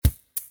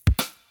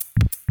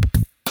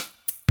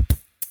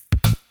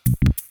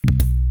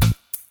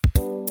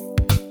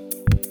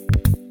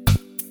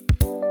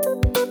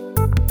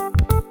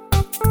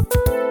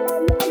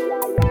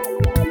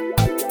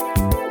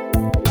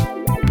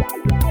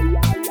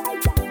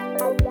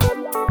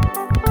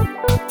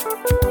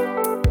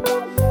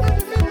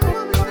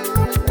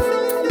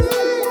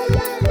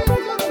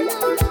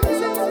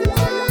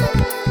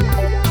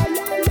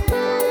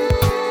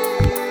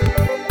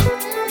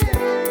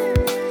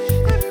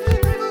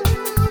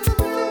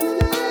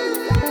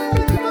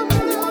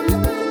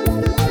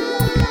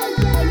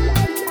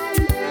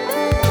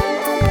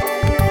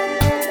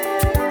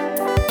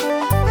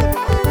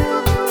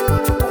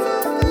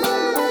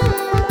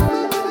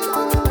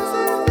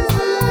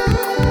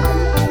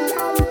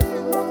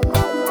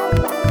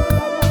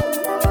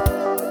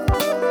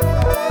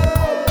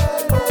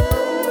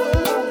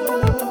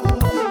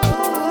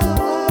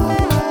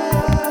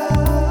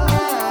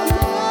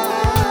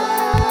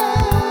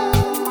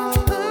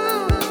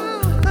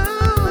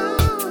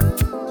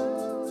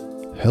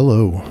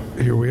Hello.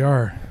 Here we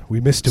are. We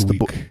missed a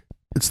week.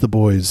 It's the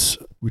boys.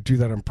 We do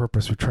that on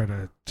purpose. We try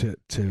to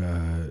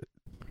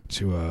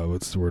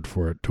what's the word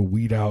for it? To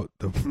weed out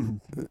the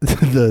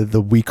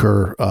the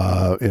weaker.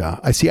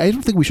 Yeah. I see. I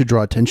don't think we should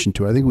draw attention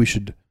to it. I think we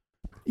should,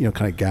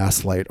 kind of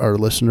gaslight our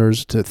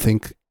listeners to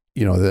think,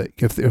 that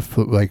if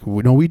like,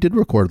 we did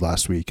record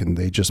last week and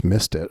they just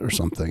missed it or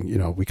something,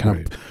 we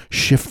kind of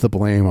shift the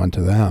blame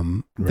onto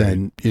them. Right.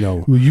 Then,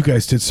 well, you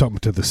guys did something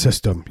to the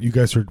system. You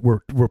guys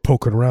were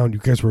poking around. You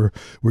guys were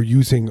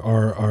using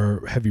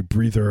our heavy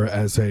breather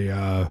as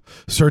a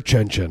search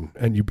engine,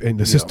 and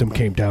the system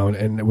came down,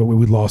 and when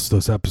we lost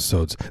those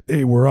episodes,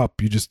 they were up.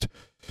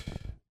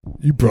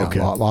 You broke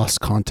it.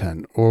 Lost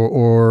content,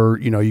 or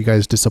you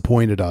guys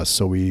disappointed us,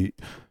 so we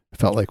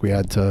felt like we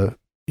had to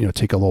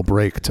take a little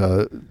break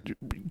to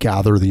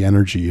gather the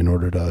energy in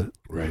order to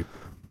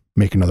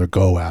make another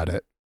go at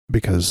it,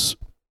 because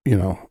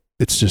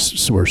it's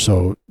just, we're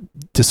so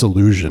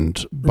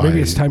disillusioned.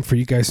 Maybe it's time for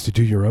you guys to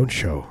do your own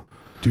show.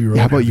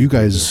 How about you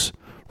guys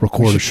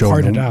record a show?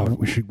 Part it out.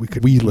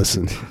 We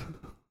listen.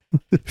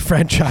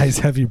 Franchise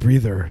heavy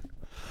breather.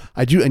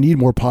 I need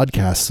more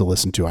podcasts to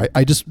listen to.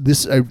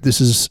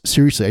 This is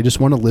seriously, I just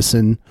want to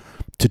listen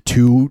to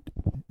two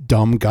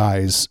dumb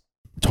guys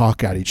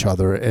talk at each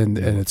other, and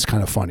it's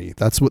kind of funny.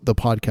 That's what the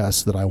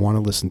podcasts that I want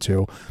to listen to,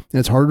 and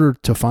it's harder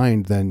to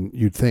find than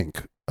you'd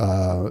think.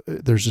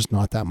 There's just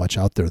not that much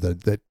out there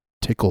that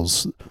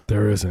tickles.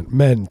 There isn't.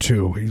 Men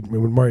too.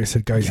 When Mario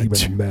said guys, he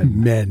meant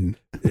men.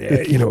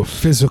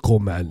 Physical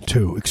men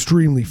too.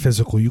 Extremely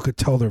physical. You could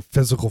tell they're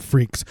physical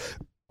freaks.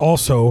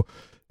 Also,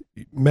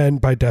 men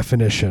by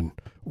definition.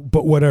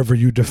 But whatever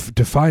you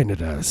define it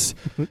as,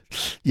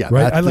 yeah,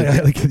 right. I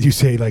like that you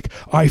say, like,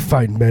 I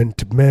find men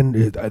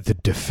the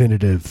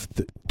definitive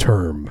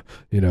term,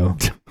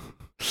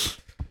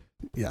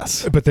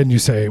 Yes, but then you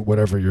say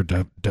whatever your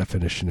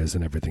definition is,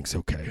 and everything's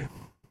okay.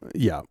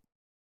 Yeah,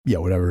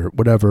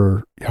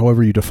 whatever,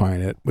 however you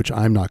define it, which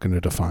I'm not going to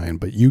define,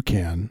 but you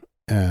can,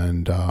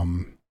 and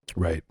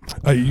right.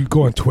 You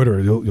go on Twitter,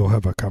 you'll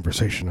have a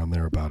conversation on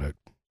there about it.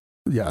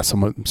 Yeah,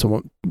 someone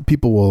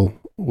people will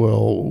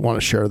want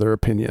to share their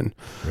opinion.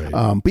 Right.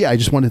 But yeah, I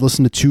just want to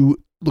listen to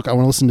I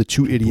want to listen to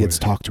two idiots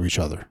talk to each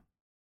other.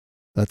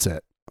 That's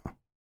it.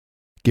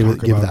 Give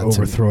that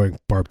overthrowing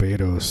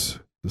Barbados,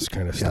 this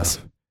kind of yes,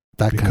 stuff.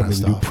 That kind of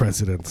stuff. New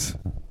presidents.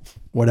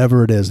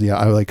 Whatever it is, yeah,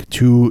 I like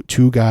two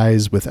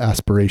guys with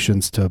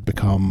aspirations to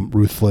become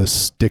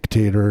ruthless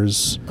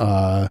dictators.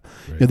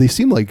 They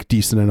seem like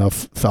decent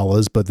enough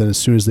fellas, but then as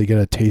soon as they get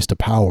a taste of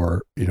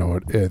power,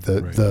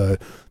 the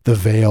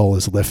veil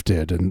is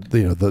lifted, and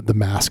the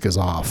mask is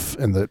off,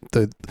 and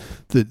the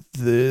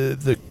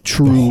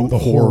true the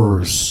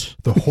horrors,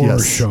 the horror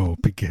show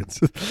begins.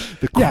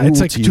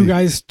 It's like two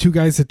guys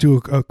that do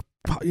a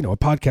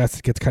podcast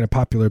that gets kind of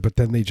popular, but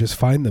then they just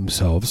find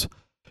themselves.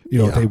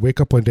 They wake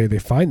up one day, they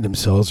find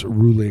themselves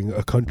ruling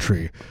a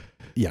country.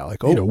 Yeah,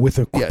 like with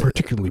a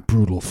particularly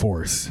brutal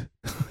force.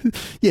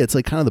 Yeah, it's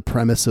like kind of the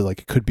premise of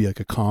like it could be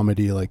like a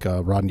comedy, like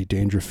Rodney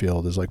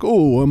Dangerfield is like,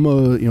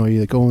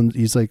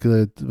 he's like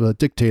the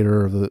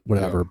dictator of the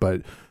whatever,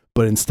 but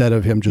instead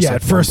of him just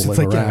at first it's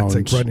like around,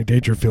 it's like Rodney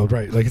Dangerfield,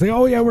 right? Like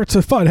it's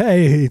a fun,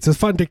 it's a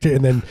fun dictator,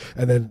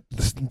 and then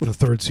the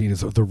third scene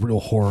is the real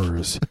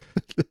horrors.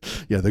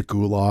 Yeah, the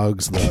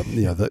gulags,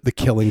 the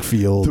killing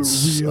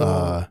fields,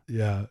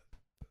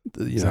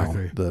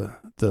 exactly.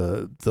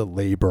 The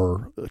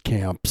labor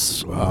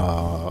camps,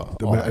 and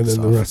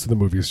then the rest of the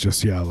movie is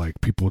just like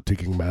people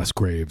digging mass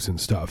graves and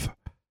stuff.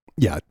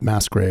 Yeah,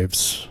 mass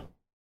graves,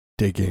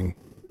 digging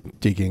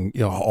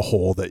a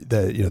hole that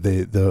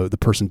the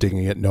person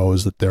digging it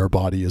knows that their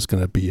body is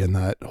going to be in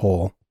that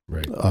hole,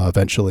 right?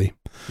 Eventually.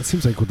 It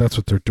seems like that's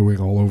what they're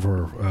doing all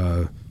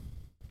over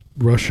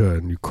Russia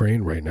and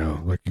Ukraine right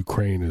now. Like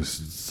Ukraine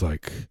is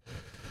like,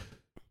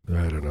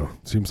 I don't know.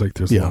 It seems like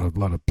there's a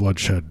lot of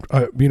bloodshed.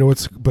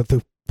 But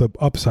the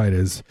upside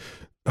is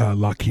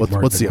Lockheed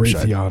Martin and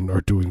Raytheon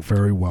are doing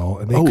very well,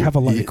 and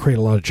they create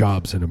a lot of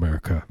jobs in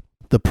America.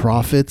 The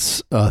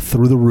profits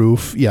through the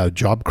roof. Yeah,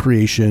 job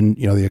creation.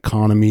 The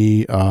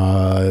economy.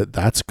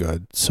 That's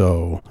good.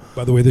 So,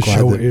 by the way, the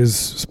show is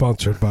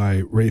sponsored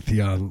by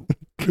Raytheon.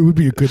 It would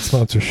be a good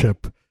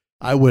sponsorship.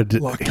 I would.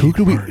 Who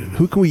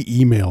can we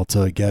email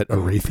to get a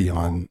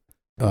Raytheon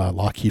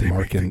Lockheed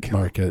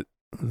Market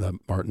the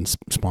Martin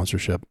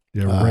sponsorship?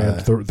 Yeah,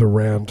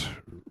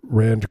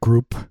 Rand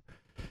Group.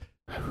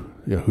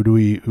 Yeah, who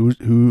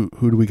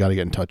do we got to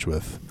get in touch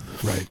with?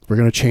 Right, we're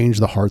gonna change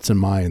the hearts and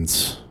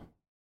minds.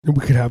 And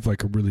we could have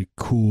like a really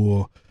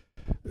cool,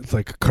 it's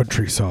like a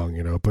country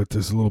song, but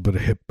there's a little bit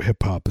of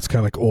hip hop. It's kind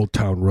of like Old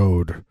Town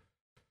Road,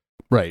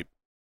 right?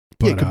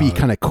 But it could be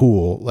kind of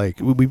cool. Like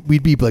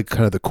we'd be like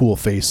kind of the cool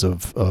face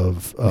of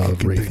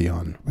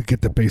Raytheon. We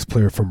get the bass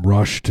player from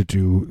Rush to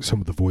do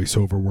some of the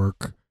voiceover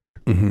work.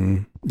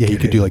 Mm-hmm. Yeah, you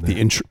could do like the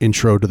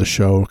intro to the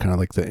show, kind of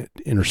like the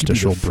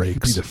interstitial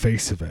breaks. Be the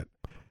face of it.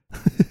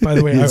 By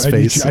the way,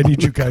 I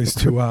need you guys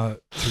to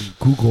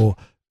Google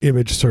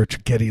image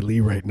search Geddy Lee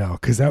right now,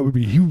 because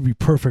he would be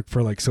perfect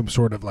for like some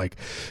sort of like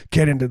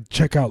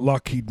check out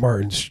Lockheed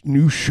Martin's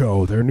new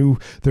show, their new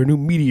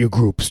media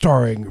group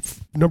starring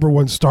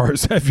 #1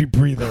 stars Heavy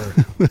Breather.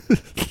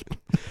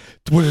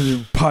 What are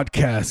the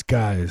podcast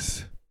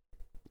guys?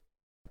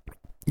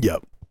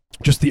 Yep.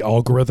 Just the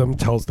algorithm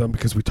tells them,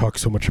 because we talk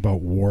so much about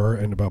war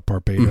and about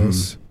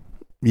Barbados.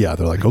 Yeah,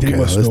 they're like, okay, they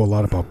must know a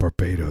lot about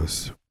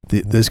Barbados.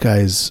 This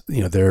guy's,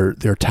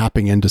 they're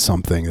tapping into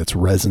something that's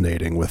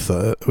resonating with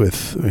a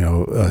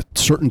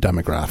certain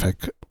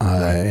demographic,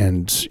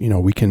 and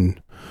we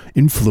can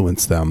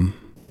influence them,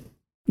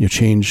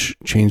 change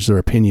their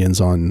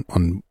opinions on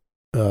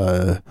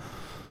the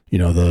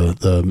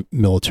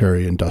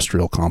military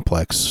industrial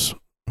complex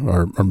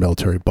or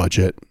military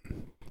budget.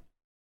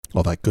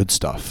 All that good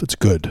stuff. It's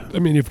good. I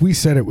mean, if we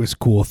said it was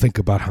cool, think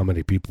about how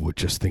many people would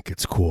just think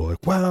it's cool.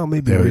 Like, well,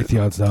 maybe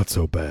Raytheon's not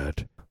so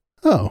bad.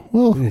 Oh,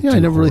 well, yeah, I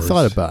never really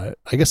thought about it.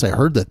 I guess I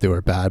heard that they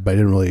were bad, but I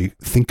didn't really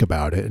think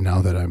about it. And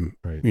now that I'm,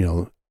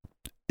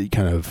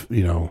 kind of,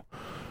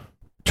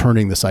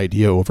 turning this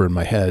idea over in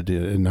my head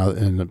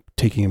and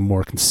taking a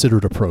more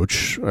considered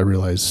approach, I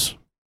realize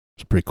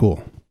it's pretty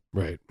cool.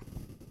 Right.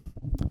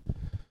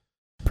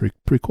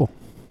 Pretty cool.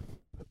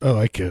 I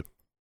like it.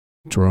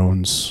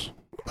 Drones.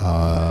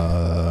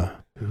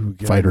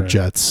 Fighter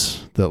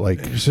jets that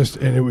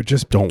it would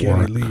just be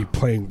Geddy Lee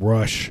playing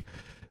Rush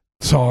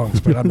songs,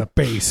 but on the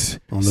bass.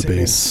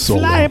 Solo.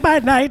 Fly by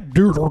night,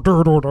 I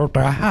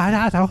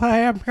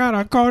am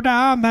gonna go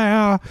down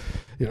there.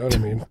 You know what I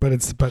mean?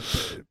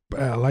 But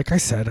like I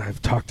said,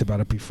 I've talked about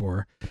it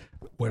before.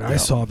 When I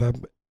saw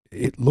them,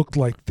 it looked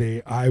like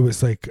I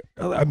was like,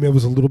 I mean, it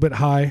was a little bit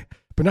high,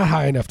 but not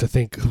high enough to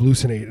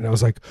hallucinate. And I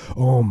was like,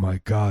 oh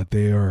my God,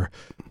 they're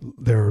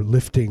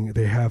lifting,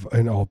 they have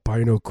an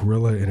albino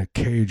gorilla in a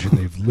cage and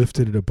they've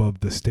lifted it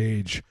above the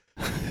stage.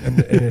 And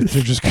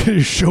they're just going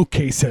to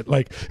showcase it.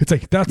 Like, it's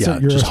like, that's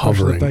not your just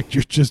hovering. Like,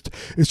 it's just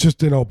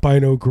an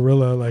albino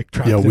gorilla, like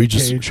trapped in a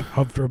cage,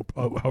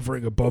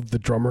 hovering above the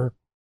drummer.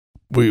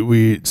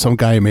 Some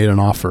guy made an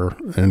offer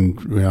and,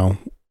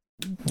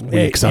 we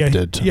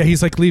accepted. Yeah,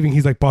 he's like leaving.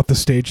 He's like bought the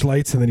stage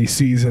lights, and then he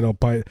sees the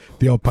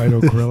albino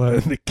gorilla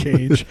in the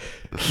cage,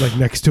 like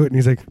next to it, and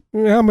he's like,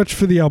 "How much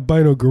for the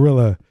albino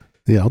gorilla?"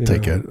 Yeah, I'll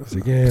take it. It's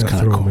like, yeah, it's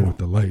kind of cool. Him in with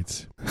the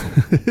lights.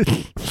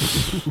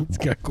 It's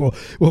kind of cool.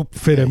 We'll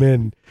fit him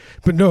in,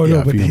 but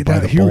no. But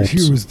here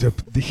was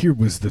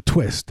the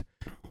twist.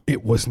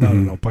 It was not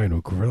an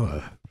albino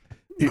gorilla.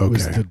 It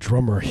was the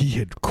drummer. He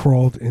had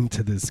crawled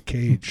into this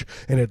cage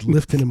and had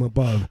lifted him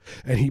above,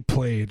 and he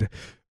played.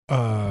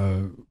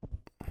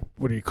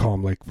 What do you call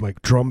them?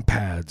 Like drum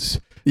pads.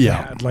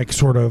 Yeah, had like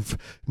sort of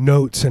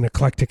notes and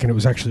eclectic, and it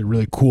was actually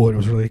really cool. And it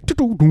was really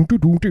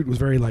it was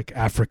very like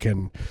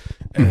African,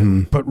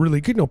 but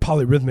really good,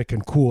 polyrhythmic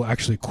and cool.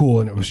 Actually cool,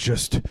 and it was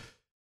just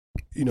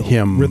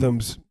him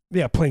rhythms.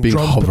 Yeah, playing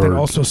drums, but then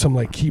also some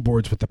like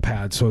keyboards with the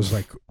pads. So it was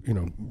like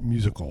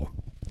musical.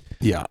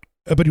 Yeah,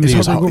 but he was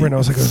hovering over, and I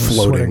was like,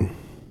 floating.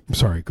 I'm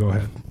sorry. Go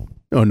ahead.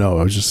 Oh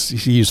no,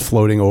 he's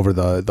floating over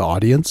the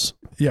audience.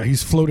 Yeah,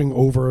 he's floating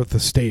over the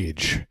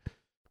stage.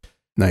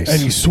 Nice.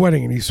 And he's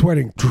sweating.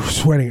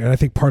 And I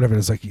think part of it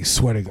is like he's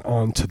sweating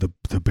onto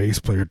the bass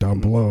player down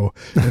below.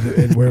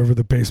 And wherever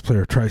the bass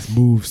player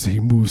he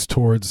moves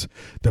towards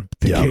the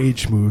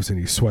cage moves, and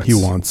he sweats. He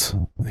wants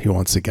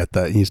to get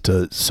that. He needs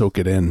to soak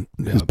it in.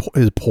 Yeah.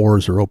 His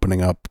pores are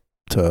opening up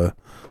to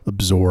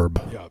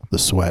absorb the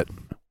sweat.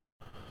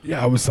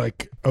 Yeah, I was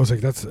like,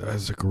 that's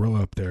a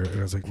gorilla up there. And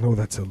I was like, no,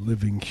 that's a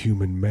living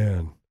human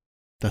man.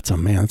 That's a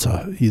man.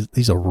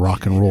 He's a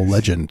rock and roll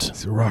legend.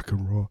 He's a rock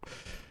and roll.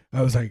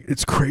 I was like,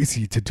 it's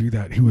crazy to do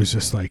that. He was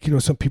just like,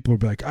 some people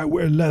would be like, I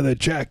wear a leather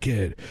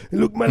jacket.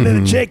 Look my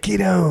leather jacket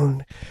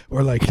on.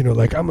 Or like,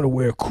 like I'm going to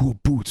wear cool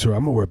boots, or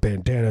I'm going to wear a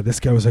bandana. This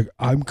guy was like,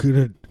 I'm going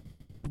to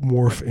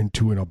morph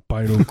into an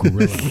albino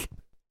gorilla.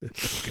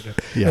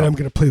 And I'm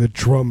going to play the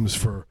drums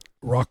for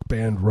rock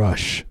band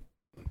Rush.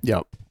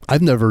 Yeah.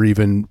 I've never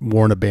even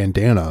worn a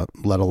bandana,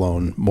 let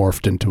alone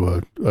morphed into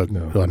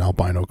an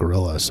albino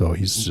gorilla. So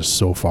he's just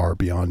so far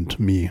beyond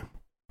me.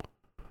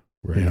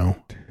 Right.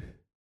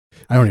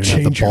 I don't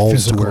even have the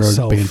balls to wear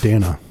a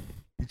bandana.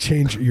 You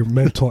change your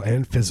mental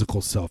and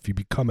physical self. You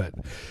become it.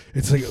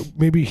 It's like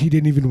maybe he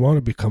didn't even want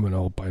to become an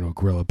albino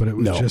gorilla, but it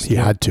was he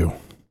had to.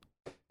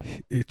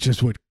 It's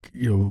just what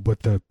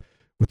the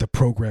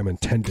program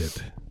intended.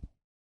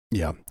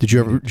 Yeah. Did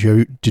you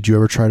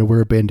ever try to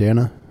wear a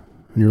bandana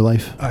in your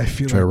life? I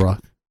feel try to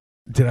rock.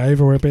 Did I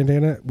ever wear a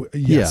bandana?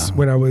 Yes. Yeah.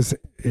 When I was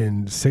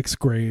in 6th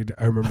grade,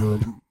 I remember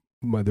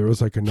there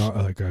was like a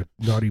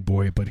naughty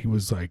boy, but he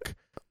was like.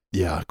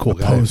 Yeah, cool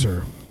guy.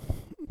 Poser.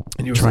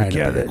 And he was trying like,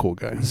 to be a cool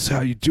guy. This is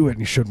how you do it. And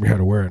he showed me how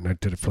to wear it. And I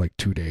did it for like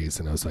 2 days.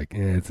 And I was like,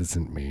 this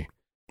isn't me.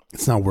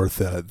 It's not worth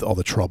all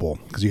the trouble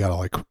because you got to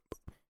like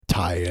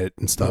tie it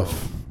and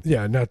stuff.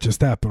 Yeah, not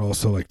just that, but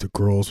also like the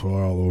girls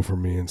were all over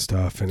me and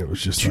stuff. And it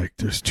was just like,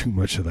 there's too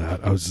much of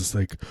that. I was just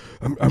like,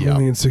 I'm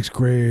only in 6th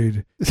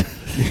grade.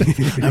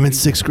 I'm in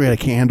 6th grade. I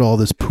can't handle all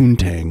this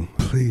poontang.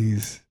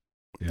 Please.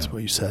 That's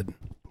what you said.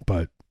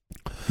 But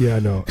Yeah,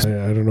 no, I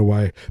don't know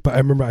why, but I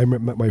remember I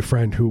met my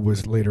friend who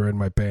was later in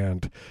my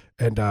band,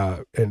 and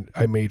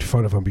I made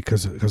fun of him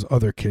because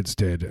other kids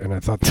did, and I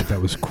thought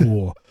that was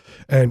cool,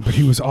 but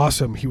he was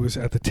awesome. He was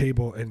at the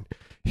table, and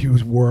he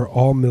wore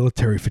all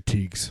military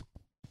fatigues,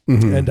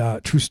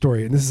 and true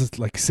story. And this is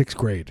like 6th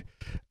grade,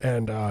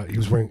 and he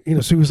was wearing,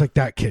 so he was like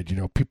that kid.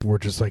 People were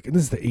just like, and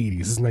this is the 80s.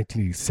 This is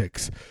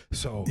 1986.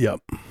 So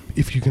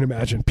if you can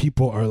imagine,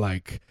 people are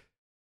like,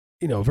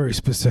 very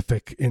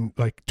specific in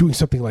like doing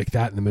something like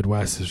that in the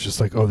Midwest is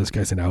just like, oh, this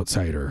guy's an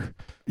outsider.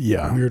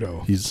 Yeah.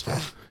 Weirdo.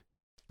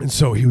 And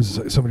so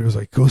somebody was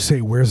like, go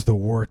say, where's the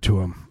war to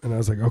him? And I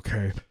was like,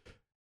 okay.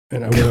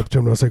 And I went up to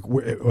him and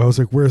I was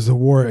like, where's the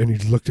war? And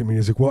he looked at me and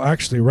he's like, well,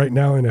 actually right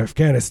now in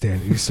Afghanistan.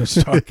 And he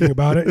starts talking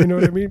about it. You know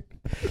what I mean?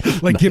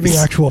 Like giving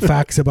actual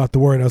facts about the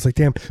war. And I was like,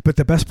 damn. But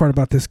the best part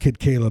about this kid,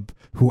 Caleb,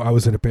 who I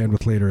was in a band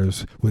with later,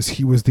 was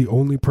he was the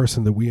only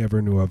person that we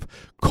ever knew of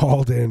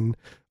called in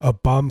a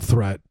bomb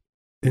threat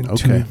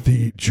into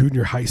the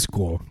junior high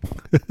school.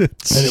 And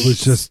it was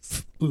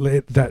just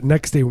that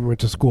next day when we went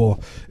to school,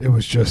 it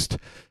was just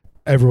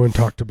everyone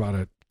talked about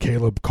it.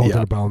 Caleb called it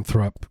a bomb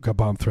threat,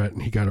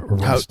 and he got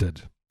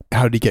arrested.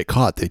 How did he get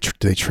caught? Did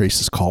they trace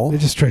his call? They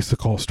just traced the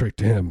call straight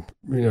to him,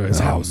 his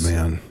house. Oh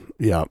man.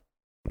 Yeah.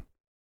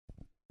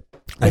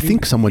 I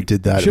think someone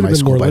did that in my school. Should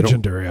have been more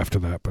legendary after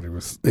that, but it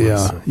was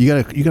you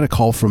got to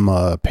call from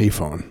a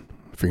payphone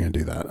if you're going to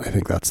do that. I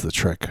think that's the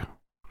trick.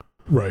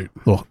 Right.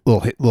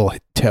 Little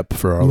tip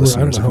for our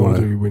listeners. I don't know how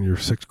old you when you're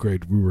 6th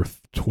grade. We were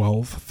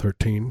 12,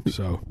 13.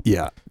 So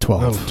yeah,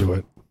 12.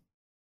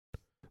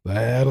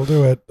 That'll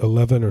do it.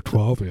 11 or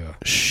 12. Yeah.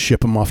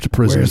 Ship them off to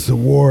prison. Where's the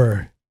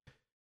war?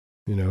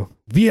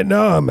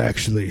 Vietnam.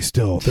 Actually,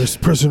 still there's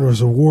prisoners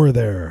of war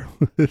there.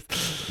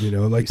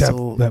 Like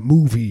that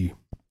movie.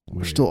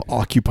 We're still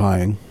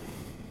occupying.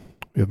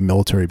 We have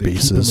military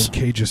bases. Keep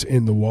them in cages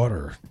in the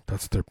water.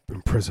 That's their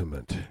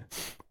imprisonment.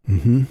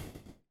 Mm-hmm.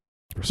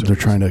 They're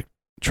trying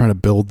to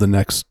build the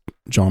next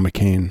John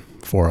McCain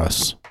for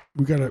us.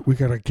 We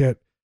gotta get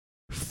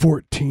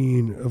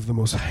 14 of the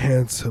most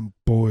handsome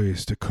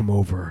boys to come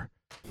over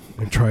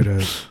and try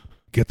to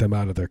get them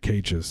out of their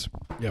cages.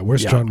 Yeah,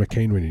 where's John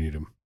McCain when you need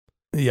him?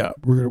 Yeah,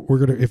 we're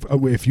gonna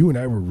if you and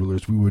I were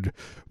rulers, we would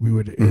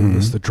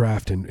enlist the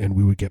draft and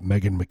we would get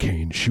Meghan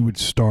McCain. She would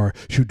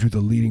do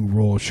the leading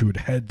role. She would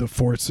head the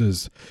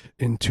forces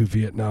into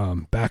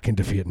Vietnam, back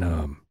into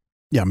Vietnam.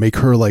 Yeah, make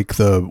her like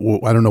I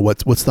don't know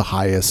what's the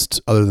highest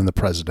other than the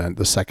president,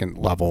 the second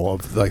level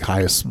of like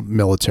highest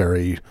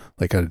military,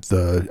 like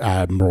the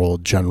admiral,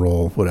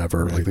 general,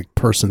 whatever, like the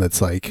person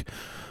that's like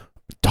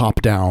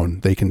top down.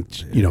 They can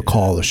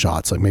call the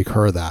shots. Like make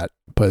her that,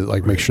 but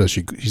like make sure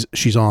that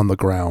she's on the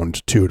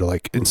ground too to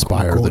like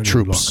inspire the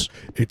troops.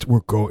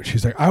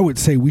 She's like, I would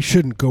say we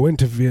shouldn't go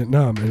into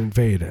Vietnam and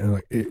invade, and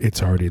like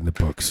it's already in the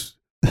books.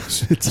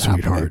 It's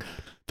sweetheart.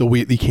 You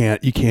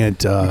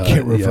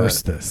can't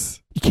reverse this.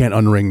 You can't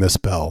unring this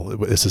bell.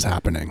 This is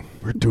happening.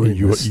 We're doing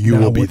this. You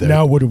will be there.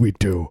 Now what do we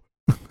do?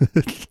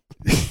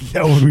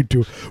 Now what do we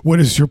do? What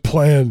is your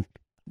plan?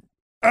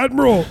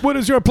 Admiral, what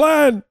is your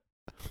plan?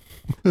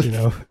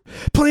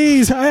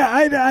 Please,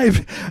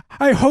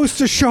 I host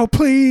a show,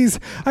 please.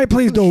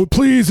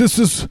 Please, this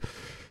is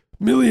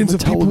millions of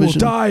people will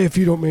die if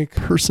you don't make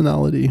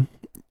personality.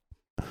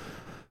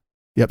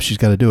 Yep, she's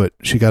got to do it.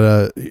 She got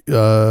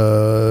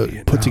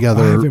to put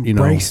together. I've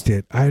embraced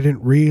it. I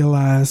didn't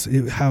realize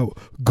how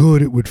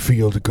good it would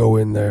feel to go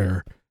in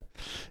there.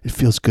 It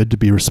feels good to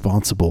be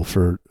responsible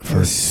for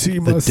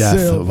the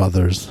death of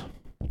others.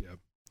 Yep.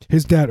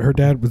 Her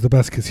dad was the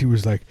best because he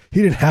was like,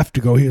 he didn't have to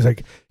go. He was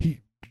like,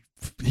 he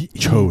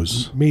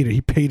chose. He made it.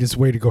 He paid his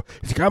way to go.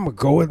 He's like, I'm gonna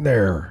go in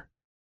there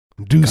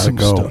and do some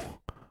stuff.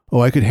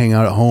 Oh, I could hang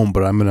out at home,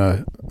 but I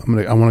want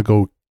to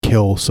go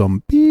kill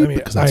some beep,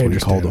 because that's what he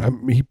called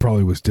him. He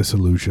probably was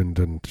disillusioned,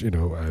 and I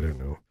don't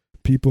know.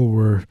 People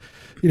were,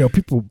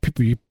 people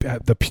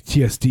at the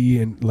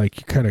PTSD, and like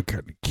you kind of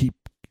keep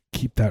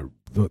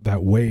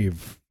that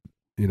wave,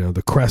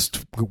 the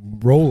crest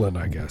rolling,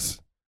 I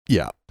guess.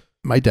 Yeah,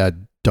 my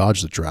dad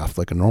dodged the draft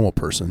like a normal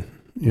person.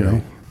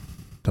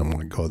 Don't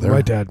want to go there.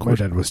 My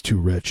dad was too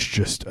rich.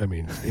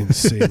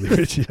 Insanely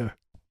rich. Yeah.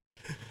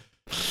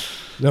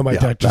 No, my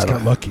dad just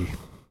got lucky.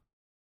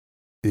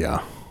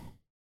 Yeah.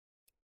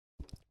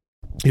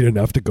 He didn't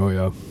have to go,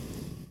 yeah.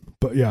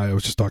 But yeah, I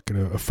was just talking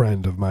to a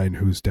friend of mine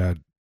whose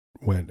dad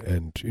went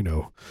and,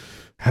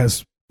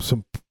 has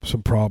some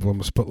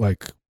problems, but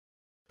like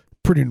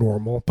pretty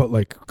normal, but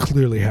like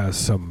clearly has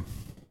some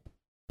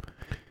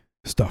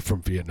stuff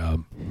from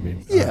Vietnam.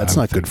 It's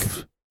not good.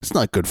 It's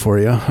not good for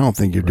you. I don't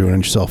think you're doing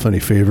yourself any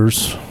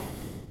favors.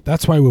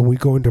 That's why when we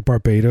go into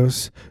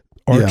Barbados,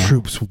 our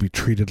troops will be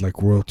treated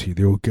like royalty.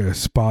 They will get a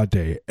spa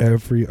day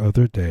every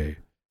other day.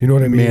 You know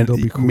what I mean? There'll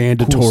be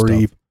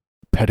mandatory cool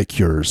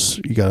pedicures.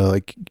 You gotta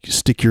like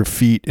stick your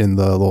feet in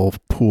the little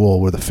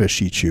pool where the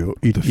fish eat your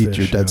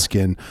dead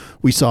skin.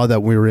 We saw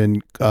that when we were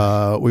in.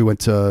 We went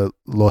to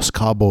Los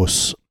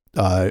Cabos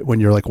when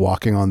you're like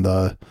walking on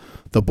the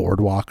the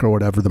boardwalk or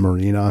whatever, the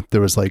marina,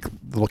 there was like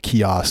little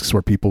kiosks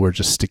where people were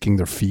just sticking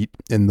their feet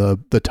in the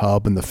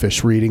tub and the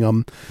fish were eating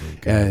them.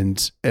 Okay.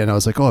 And I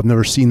was like, oh, I've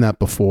never seen that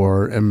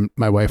before. And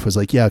my wife was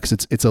like, yeah,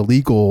 because it's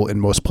illegal in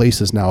most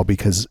places now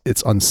because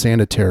it's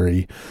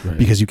unsanitary,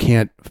 because you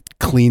can't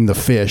clean the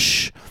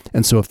fish.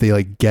 And so if they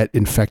like get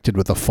infected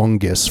with a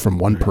fungus from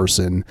one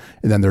person,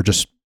 and then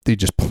they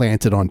just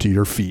plant it onto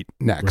your feet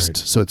next. Right.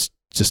 So it's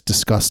just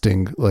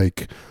disgusting,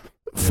 like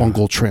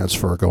fungal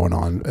transfer going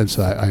on. And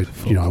so I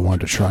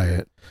wanted to try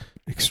it.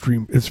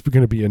 Extreme. It's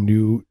going to be a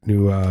new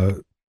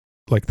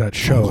like that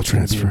show. Fungal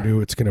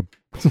transfer.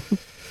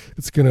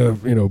 It's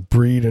gonna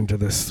breed into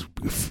this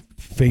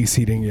face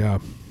eating. Yeah.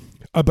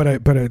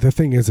 But the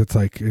thing is, it's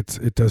like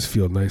it does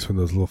feel nice when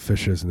those little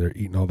fishes and they're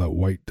eating all that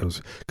white,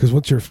 because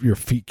once your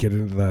feet get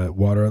into the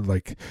water,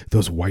 like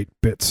those white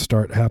bits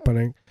start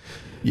happening.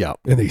 Yeah.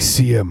 And they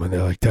see them and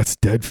they're like, that's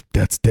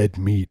dead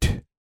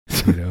meat.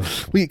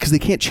 Because they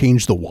can't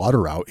change the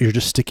water out. You're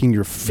just sticking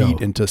your feet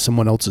into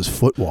someone else's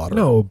foot water.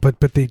 No, but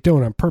they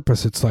don't on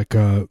purpose. It's like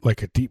a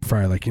deep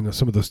fryer, like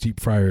some of those deep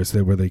fryers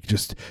where they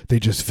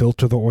just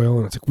filter the oil,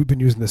 and it's like we've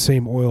been using the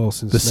same oil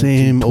since the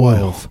same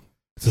oil.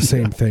 It's the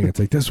same thing. It's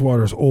like, this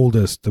water's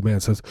oldest. The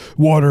man says,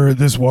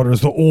 this water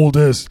is the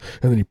oldest.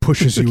 And then he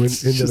pushes you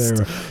into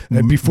there.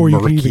 And before you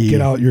can even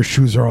get out, your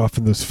shoes are off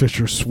and those fish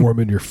are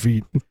swarming your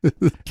feet.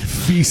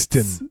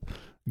 Feasting.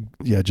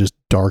 Yeah, just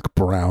dark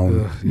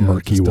brown,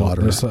 murky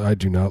water. I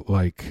do not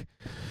like.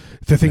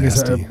 The thing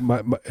nasty.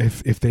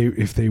 Is,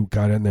 if they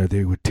got in there,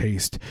 they would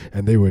taste,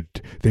 and they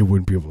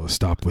wouldn't be able to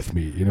stop with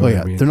me. You know what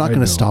I mean? They're not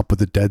going to stop with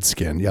the dead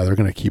skin. Yeah, they're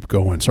going to keep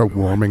going, start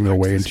worming their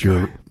way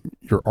into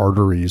your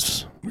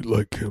arteries.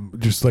 Like him,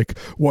 just like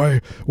why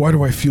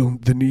do I feel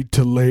the need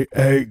to lay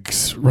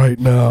eggs right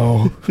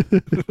now?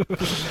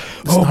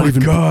 Oh my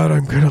God,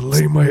 I'm going to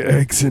lay my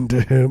eggs into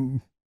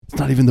him. It's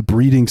not even the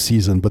breeding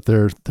season, but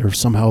they're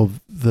somehow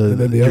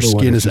your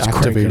skin is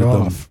activated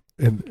them.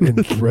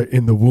 Right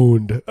in the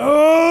wound.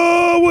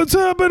 Oh, what's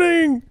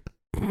happening?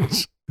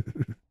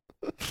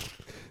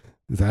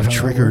 That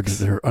triggered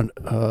their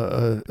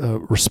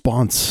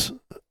response,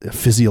 a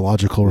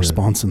physiological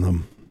response in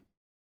them.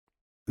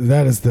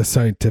 That is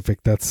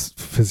that's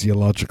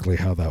physiologically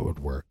how that would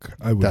work.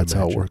 That's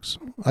how it works.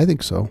 I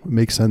think so. It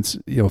makes sense.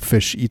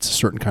 Fish eats a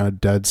certain kind of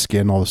dead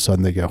skin. All of a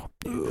sudden they go.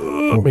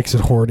 It makes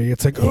it horny.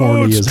 It's like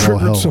horny as all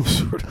hell. Some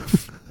sort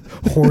of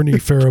horny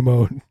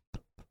pheromone.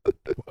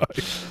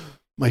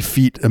 My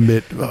feet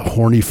emit a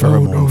horny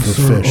pheromone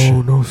for fish.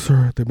 Oh no,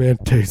 sir! The man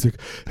takes like,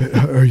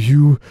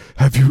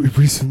 have you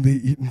recently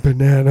eaten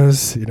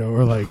bananas?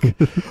 Or like,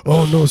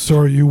 oh no,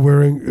 sir, are you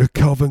wearing a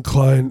Calvin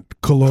Klein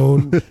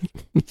cologne?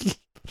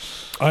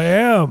 I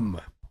am.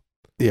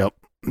 Yep,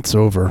 it's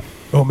over.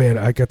 Oh man,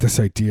 I got this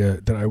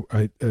idea that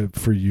I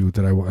for you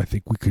that I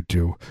think we could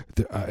do.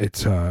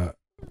 It's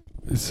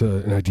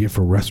an idea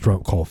for a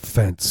restaurant called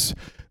Fence,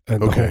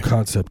 and the whole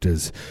concept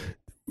is,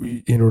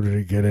 in order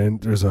to get in,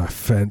 there's a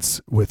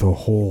fence with a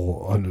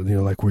hole under,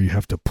 like where you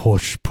have to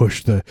push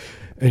and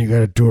you got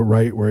to do it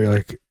right, where you're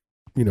like,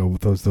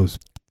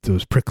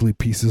 those prickly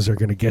pieces are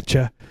going to get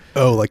you.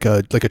 Oh, like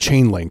a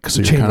chain link.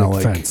 So you're kind of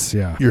like fence,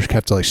 yeah. You just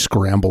have to like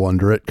scramble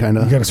under it, kind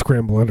of. You got to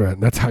scramble under it,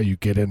 and that's how you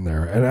get in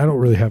there. And I don't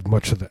really have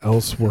much of the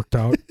else worked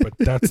out, but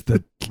that's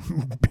the.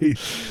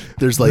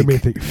 There's like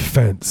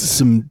fence,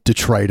 some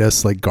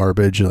detritus, like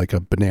garbage, like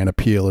a banana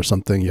peel or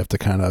something. You have to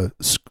kind of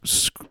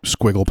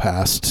squiggle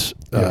past,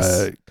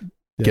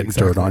 getting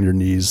dirt on your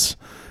knees.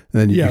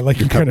 And then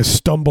you kind of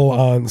stumble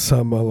on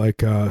some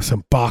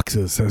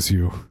boxes as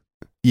you.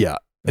 Yeah.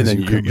 And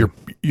then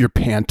you're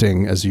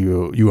panting as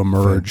you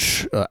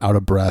emerge out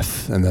of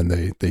breath, and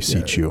then they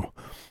seat you.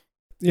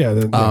 Yeah,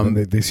 then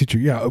they seat you.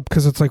 Yeah,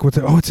 because it's like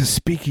it's a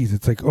speakeasy.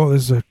 It's like,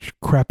 this is a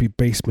crappy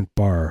basement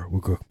bar.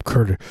 We'll go,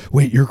 Kurt.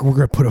 Wait, we're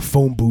gonna put a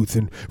phone booth,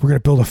 and we're gonna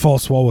build a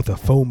false wall with a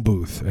phone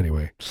booth.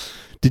 Anyway,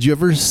 did you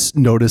ever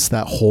notice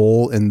that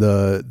hole in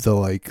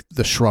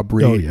the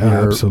shrubbery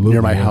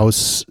near my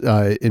house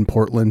in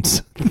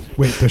Portland?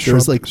 Wait, the shrub. There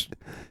was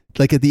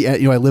like at the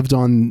end. I lived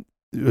on.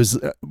 It was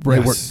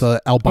where the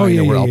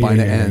Albina, where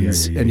Albina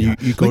ends, and you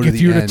go like to if the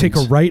you were end. To take a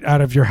right out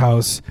of your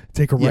house,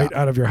 and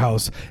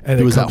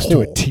it comes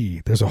to a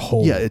T. There's a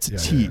hole. Yeah, it's a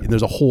T, and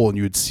there's a hole, and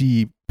you would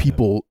see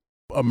people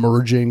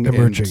emerging.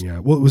 Yeah.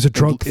 Well, it was a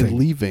drug thing. And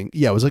leaving.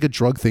 Yeah, it was like a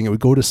drug thing. It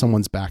would go to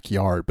someone's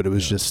backyard, but it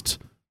was just.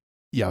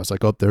 Yeah, it was like,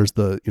 there's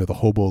the the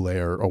hobo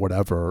lair or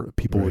whatever.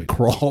 People would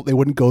crawl. They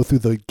wouldn't go through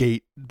the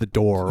gate, the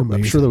door.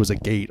 I'm sure there was a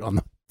gate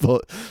on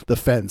the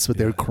fence, but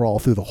they would crawl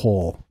through the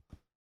hole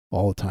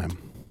all the time.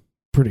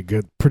 Pretty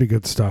good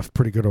stuff.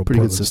 Pretty good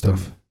Portland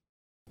stuff.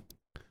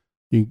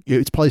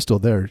 It's probably still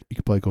there. You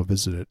could probably go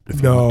visit it.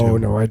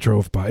 No, I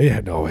drove by.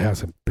 It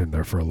hasn't been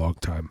there for a long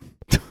time.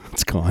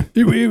 It's gone.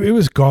 It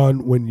was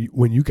gone when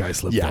you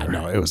guys lived there. Yeah,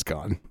 no, it was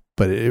gone.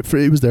 But it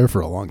was there for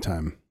a long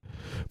time.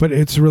 But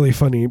it's really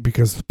funny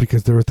because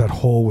there was that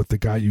hole with the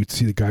guy. You'd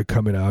see the guy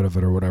coming out of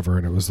it or whatever,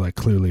 and it was like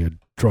clearly a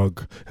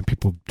drug and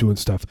people doing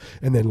stuff.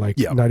 And then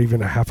not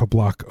even a half a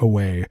block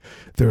away,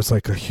 there's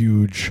like a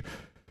huge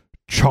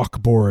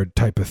chalkboard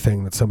type of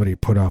thing that somebody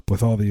put up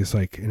with all these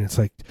like, and it's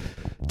like,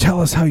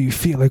 tell us how you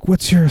feel. Like,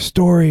 what's your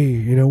story?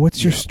 You know,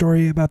 what's your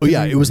story about? Oh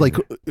yeah, it was like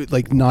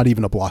not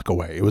even a block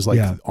away. It was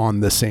like on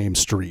the same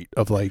street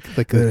of like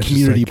a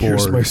community board.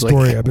 Here's my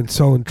story. I've been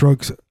selling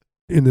drugs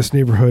in this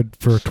neighborhood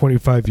for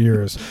 25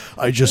 years.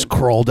 I just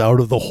crawled out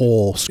of the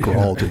hole,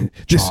 scrawled in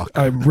chalk.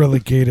 I'm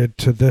relegated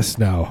to this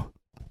now.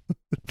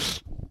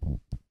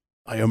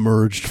 I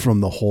emerged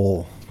from the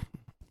hole.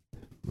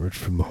 Emerged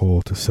from the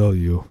hole to sell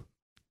you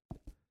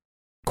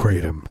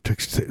kratom, to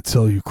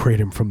sell you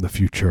kratom from the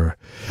future.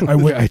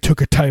 I took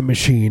a time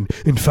machine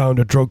and found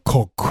a drug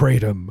called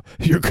kratom.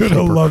 You're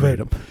gonna love it.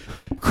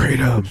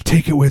 Kratom.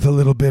 Take it with a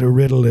little bit of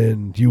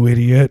Ritalin, you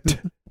idiot.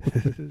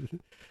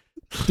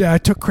 Yeah, I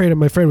took kratom.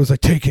 My friend was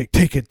like, take it.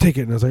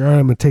 And I was like, all right,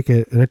 I'm going to take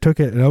it. And I took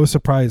it. And I was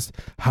surprised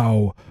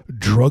how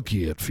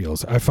druggy it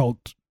feels. I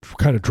felt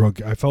kind of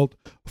druggy.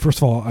 First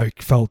of all, I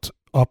felt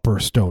up or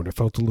stoned. I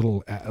felt a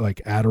little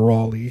like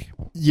Adderall-y.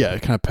 Yeah,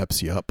 it kind of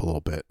peps you up a little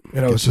bit.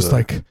 And I was just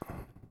like,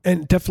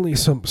 and definitely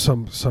some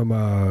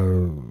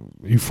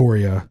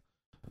euphoria.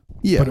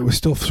 Yeah. But it was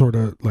still sort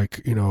of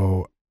like, you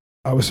know,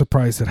 I was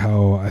surprised at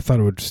how I thought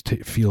it would just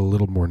feel a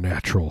little more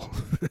natural.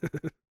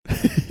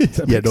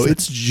 Yeah, no,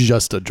 it's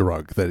just a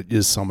drug that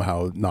is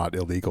somehow not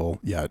illegal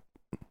yet.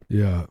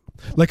 Yeah.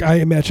 Like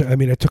I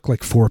took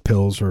like 4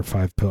 pills or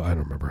 5 pills. I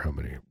don't remember how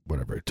many,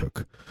 whatever I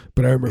took.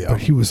 But I remember,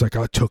 but he was like,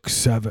 I took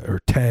 7 or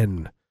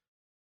 10.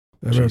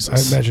 I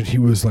imagine he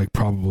was like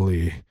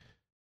probably,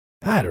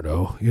 I don't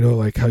know, you know,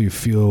 like how you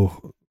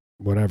feel,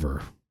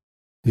 whatever.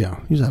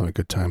 Yeah, he's having a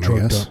good time, I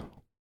guess.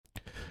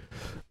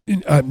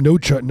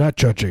 Not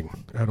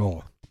judging at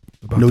all.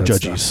 No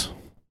judges.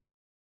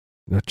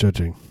 Not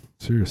judging.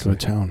 Seriously. Go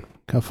to town.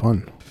 Have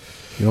fun.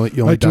 You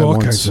only I do all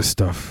once. kinds of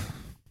stuff.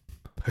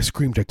 I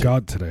screamed at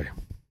God today.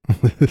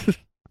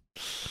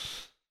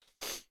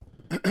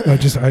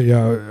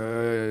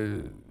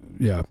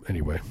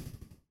 Anyway.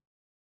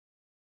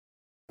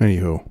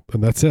 Anywho.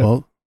 And that's it.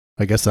 Well,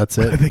 I guess that's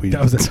it. I think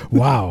that was it.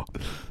 Wow.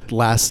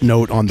 Last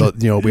note on the,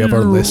 we have our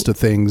list of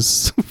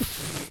things.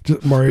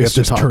 Marius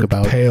just turned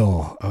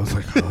pale. I was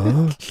like,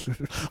 huh?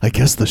 I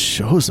guess the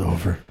show's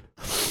over.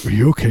 Are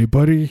you okay,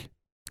 buddy?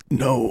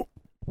 No.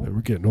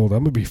 We're getting old. I'm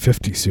going to be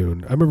 50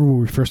 soon. I remember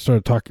when we first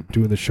started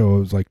doing the show, I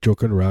was like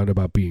joking around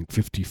about being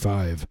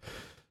 55.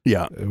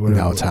 Yeah.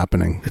 Now it's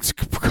happening. It's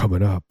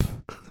coming up.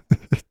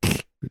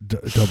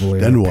 Double ARP.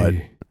 Then what?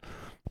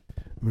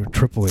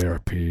 Triple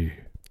ARP.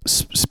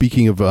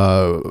 Speaking of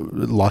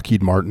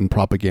Lockheed Martin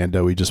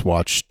propaganda, we just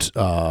watched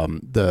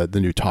the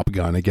new Top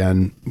Gun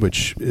again,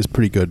 which is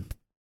pretty good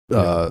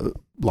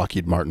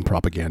Lockheed Martin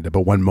propaganda.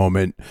 But one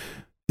moment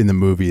in the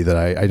movie that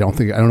I don't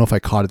know if I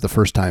caught it the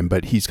first time,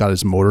 but he's got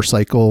his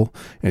motorcycle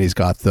and he's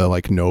got the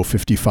like No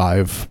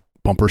 55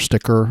 bumper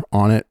sticker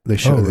on it. They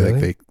show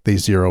they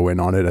zero in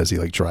on it as he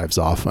like drives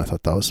off. I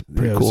thought that was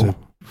pretty cool. It was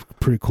a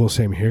pretty cool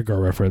Sam Hagar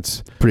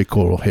reference. Pretty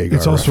cool Hagar.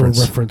 It's also a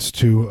reference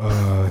to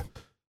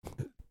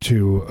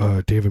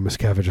David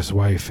Miscavige's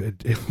wife.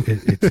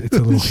 It's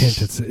a little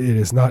hint. It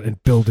is not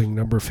in building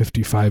number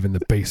 55 in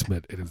the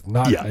basement. It is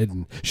not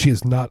hidden. She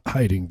is not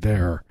hiding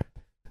there.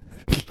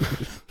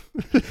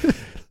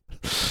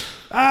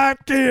 I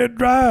can't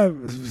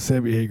drive.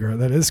 Sammy Hagar.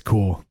 That is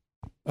cool.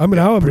 I'm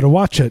going to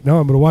watch it. No,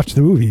 I'm going to watch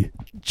the movie.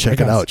 Check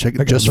it out. Check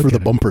it just for the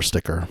bumper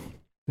sticker.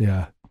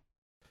 Yeah.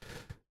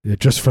 Yeah,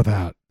 just for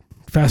that.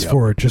 Fast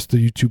forward, just the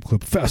YouTube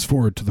clip. Fast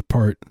forward to the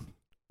part.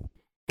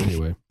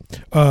 Anyway.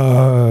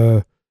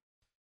 We'll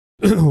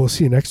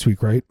see you next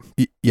week, right?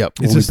 Yep.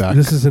 We'll be back.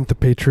 This isn't the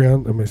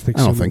Patreon?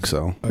 I don't think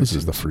so. This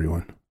is the free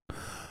one.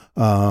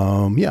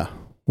 Yeah.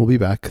 We'll be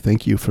back.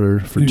 Thank you for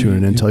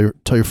tuning in. Tell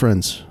your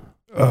friends.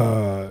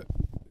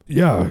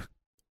 Yeah.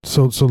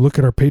 So look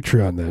at our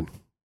Patreon then.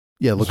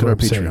 Yeah, look at our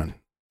Patreon.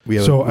 I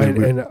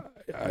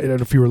don't know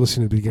if you were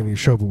listening to the beginning of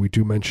the show, but we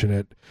do mention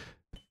it.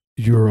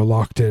 You're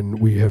locked in.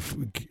 We have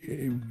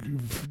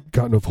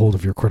gotten a hold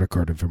of your credit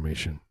card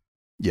information.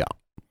 Yeah.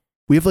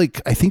 We have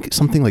I think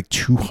something like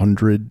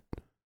 200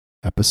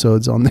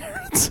 episodes on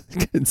there. It's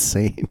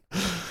insane.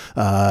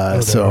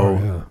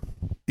 So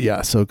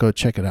go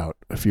check it out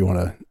if you want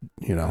to,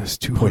 there's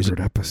 200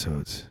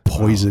 episodes.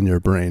 Poison your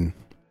brain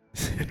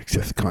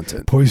with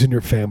content. Poison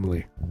your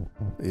family.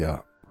 Yeah.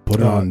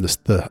 Put on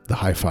the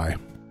hi-fi.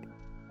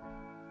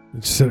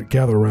 Just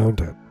gather around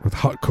it with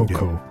hot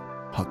cocoa.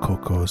 Yeah. Hot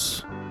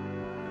cocos.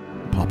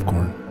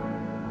 Popcorn.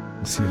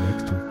 We'll see you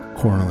next week.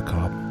 Corn on the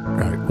cob. All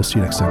right. We'll see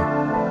you next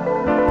time.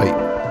 Bye.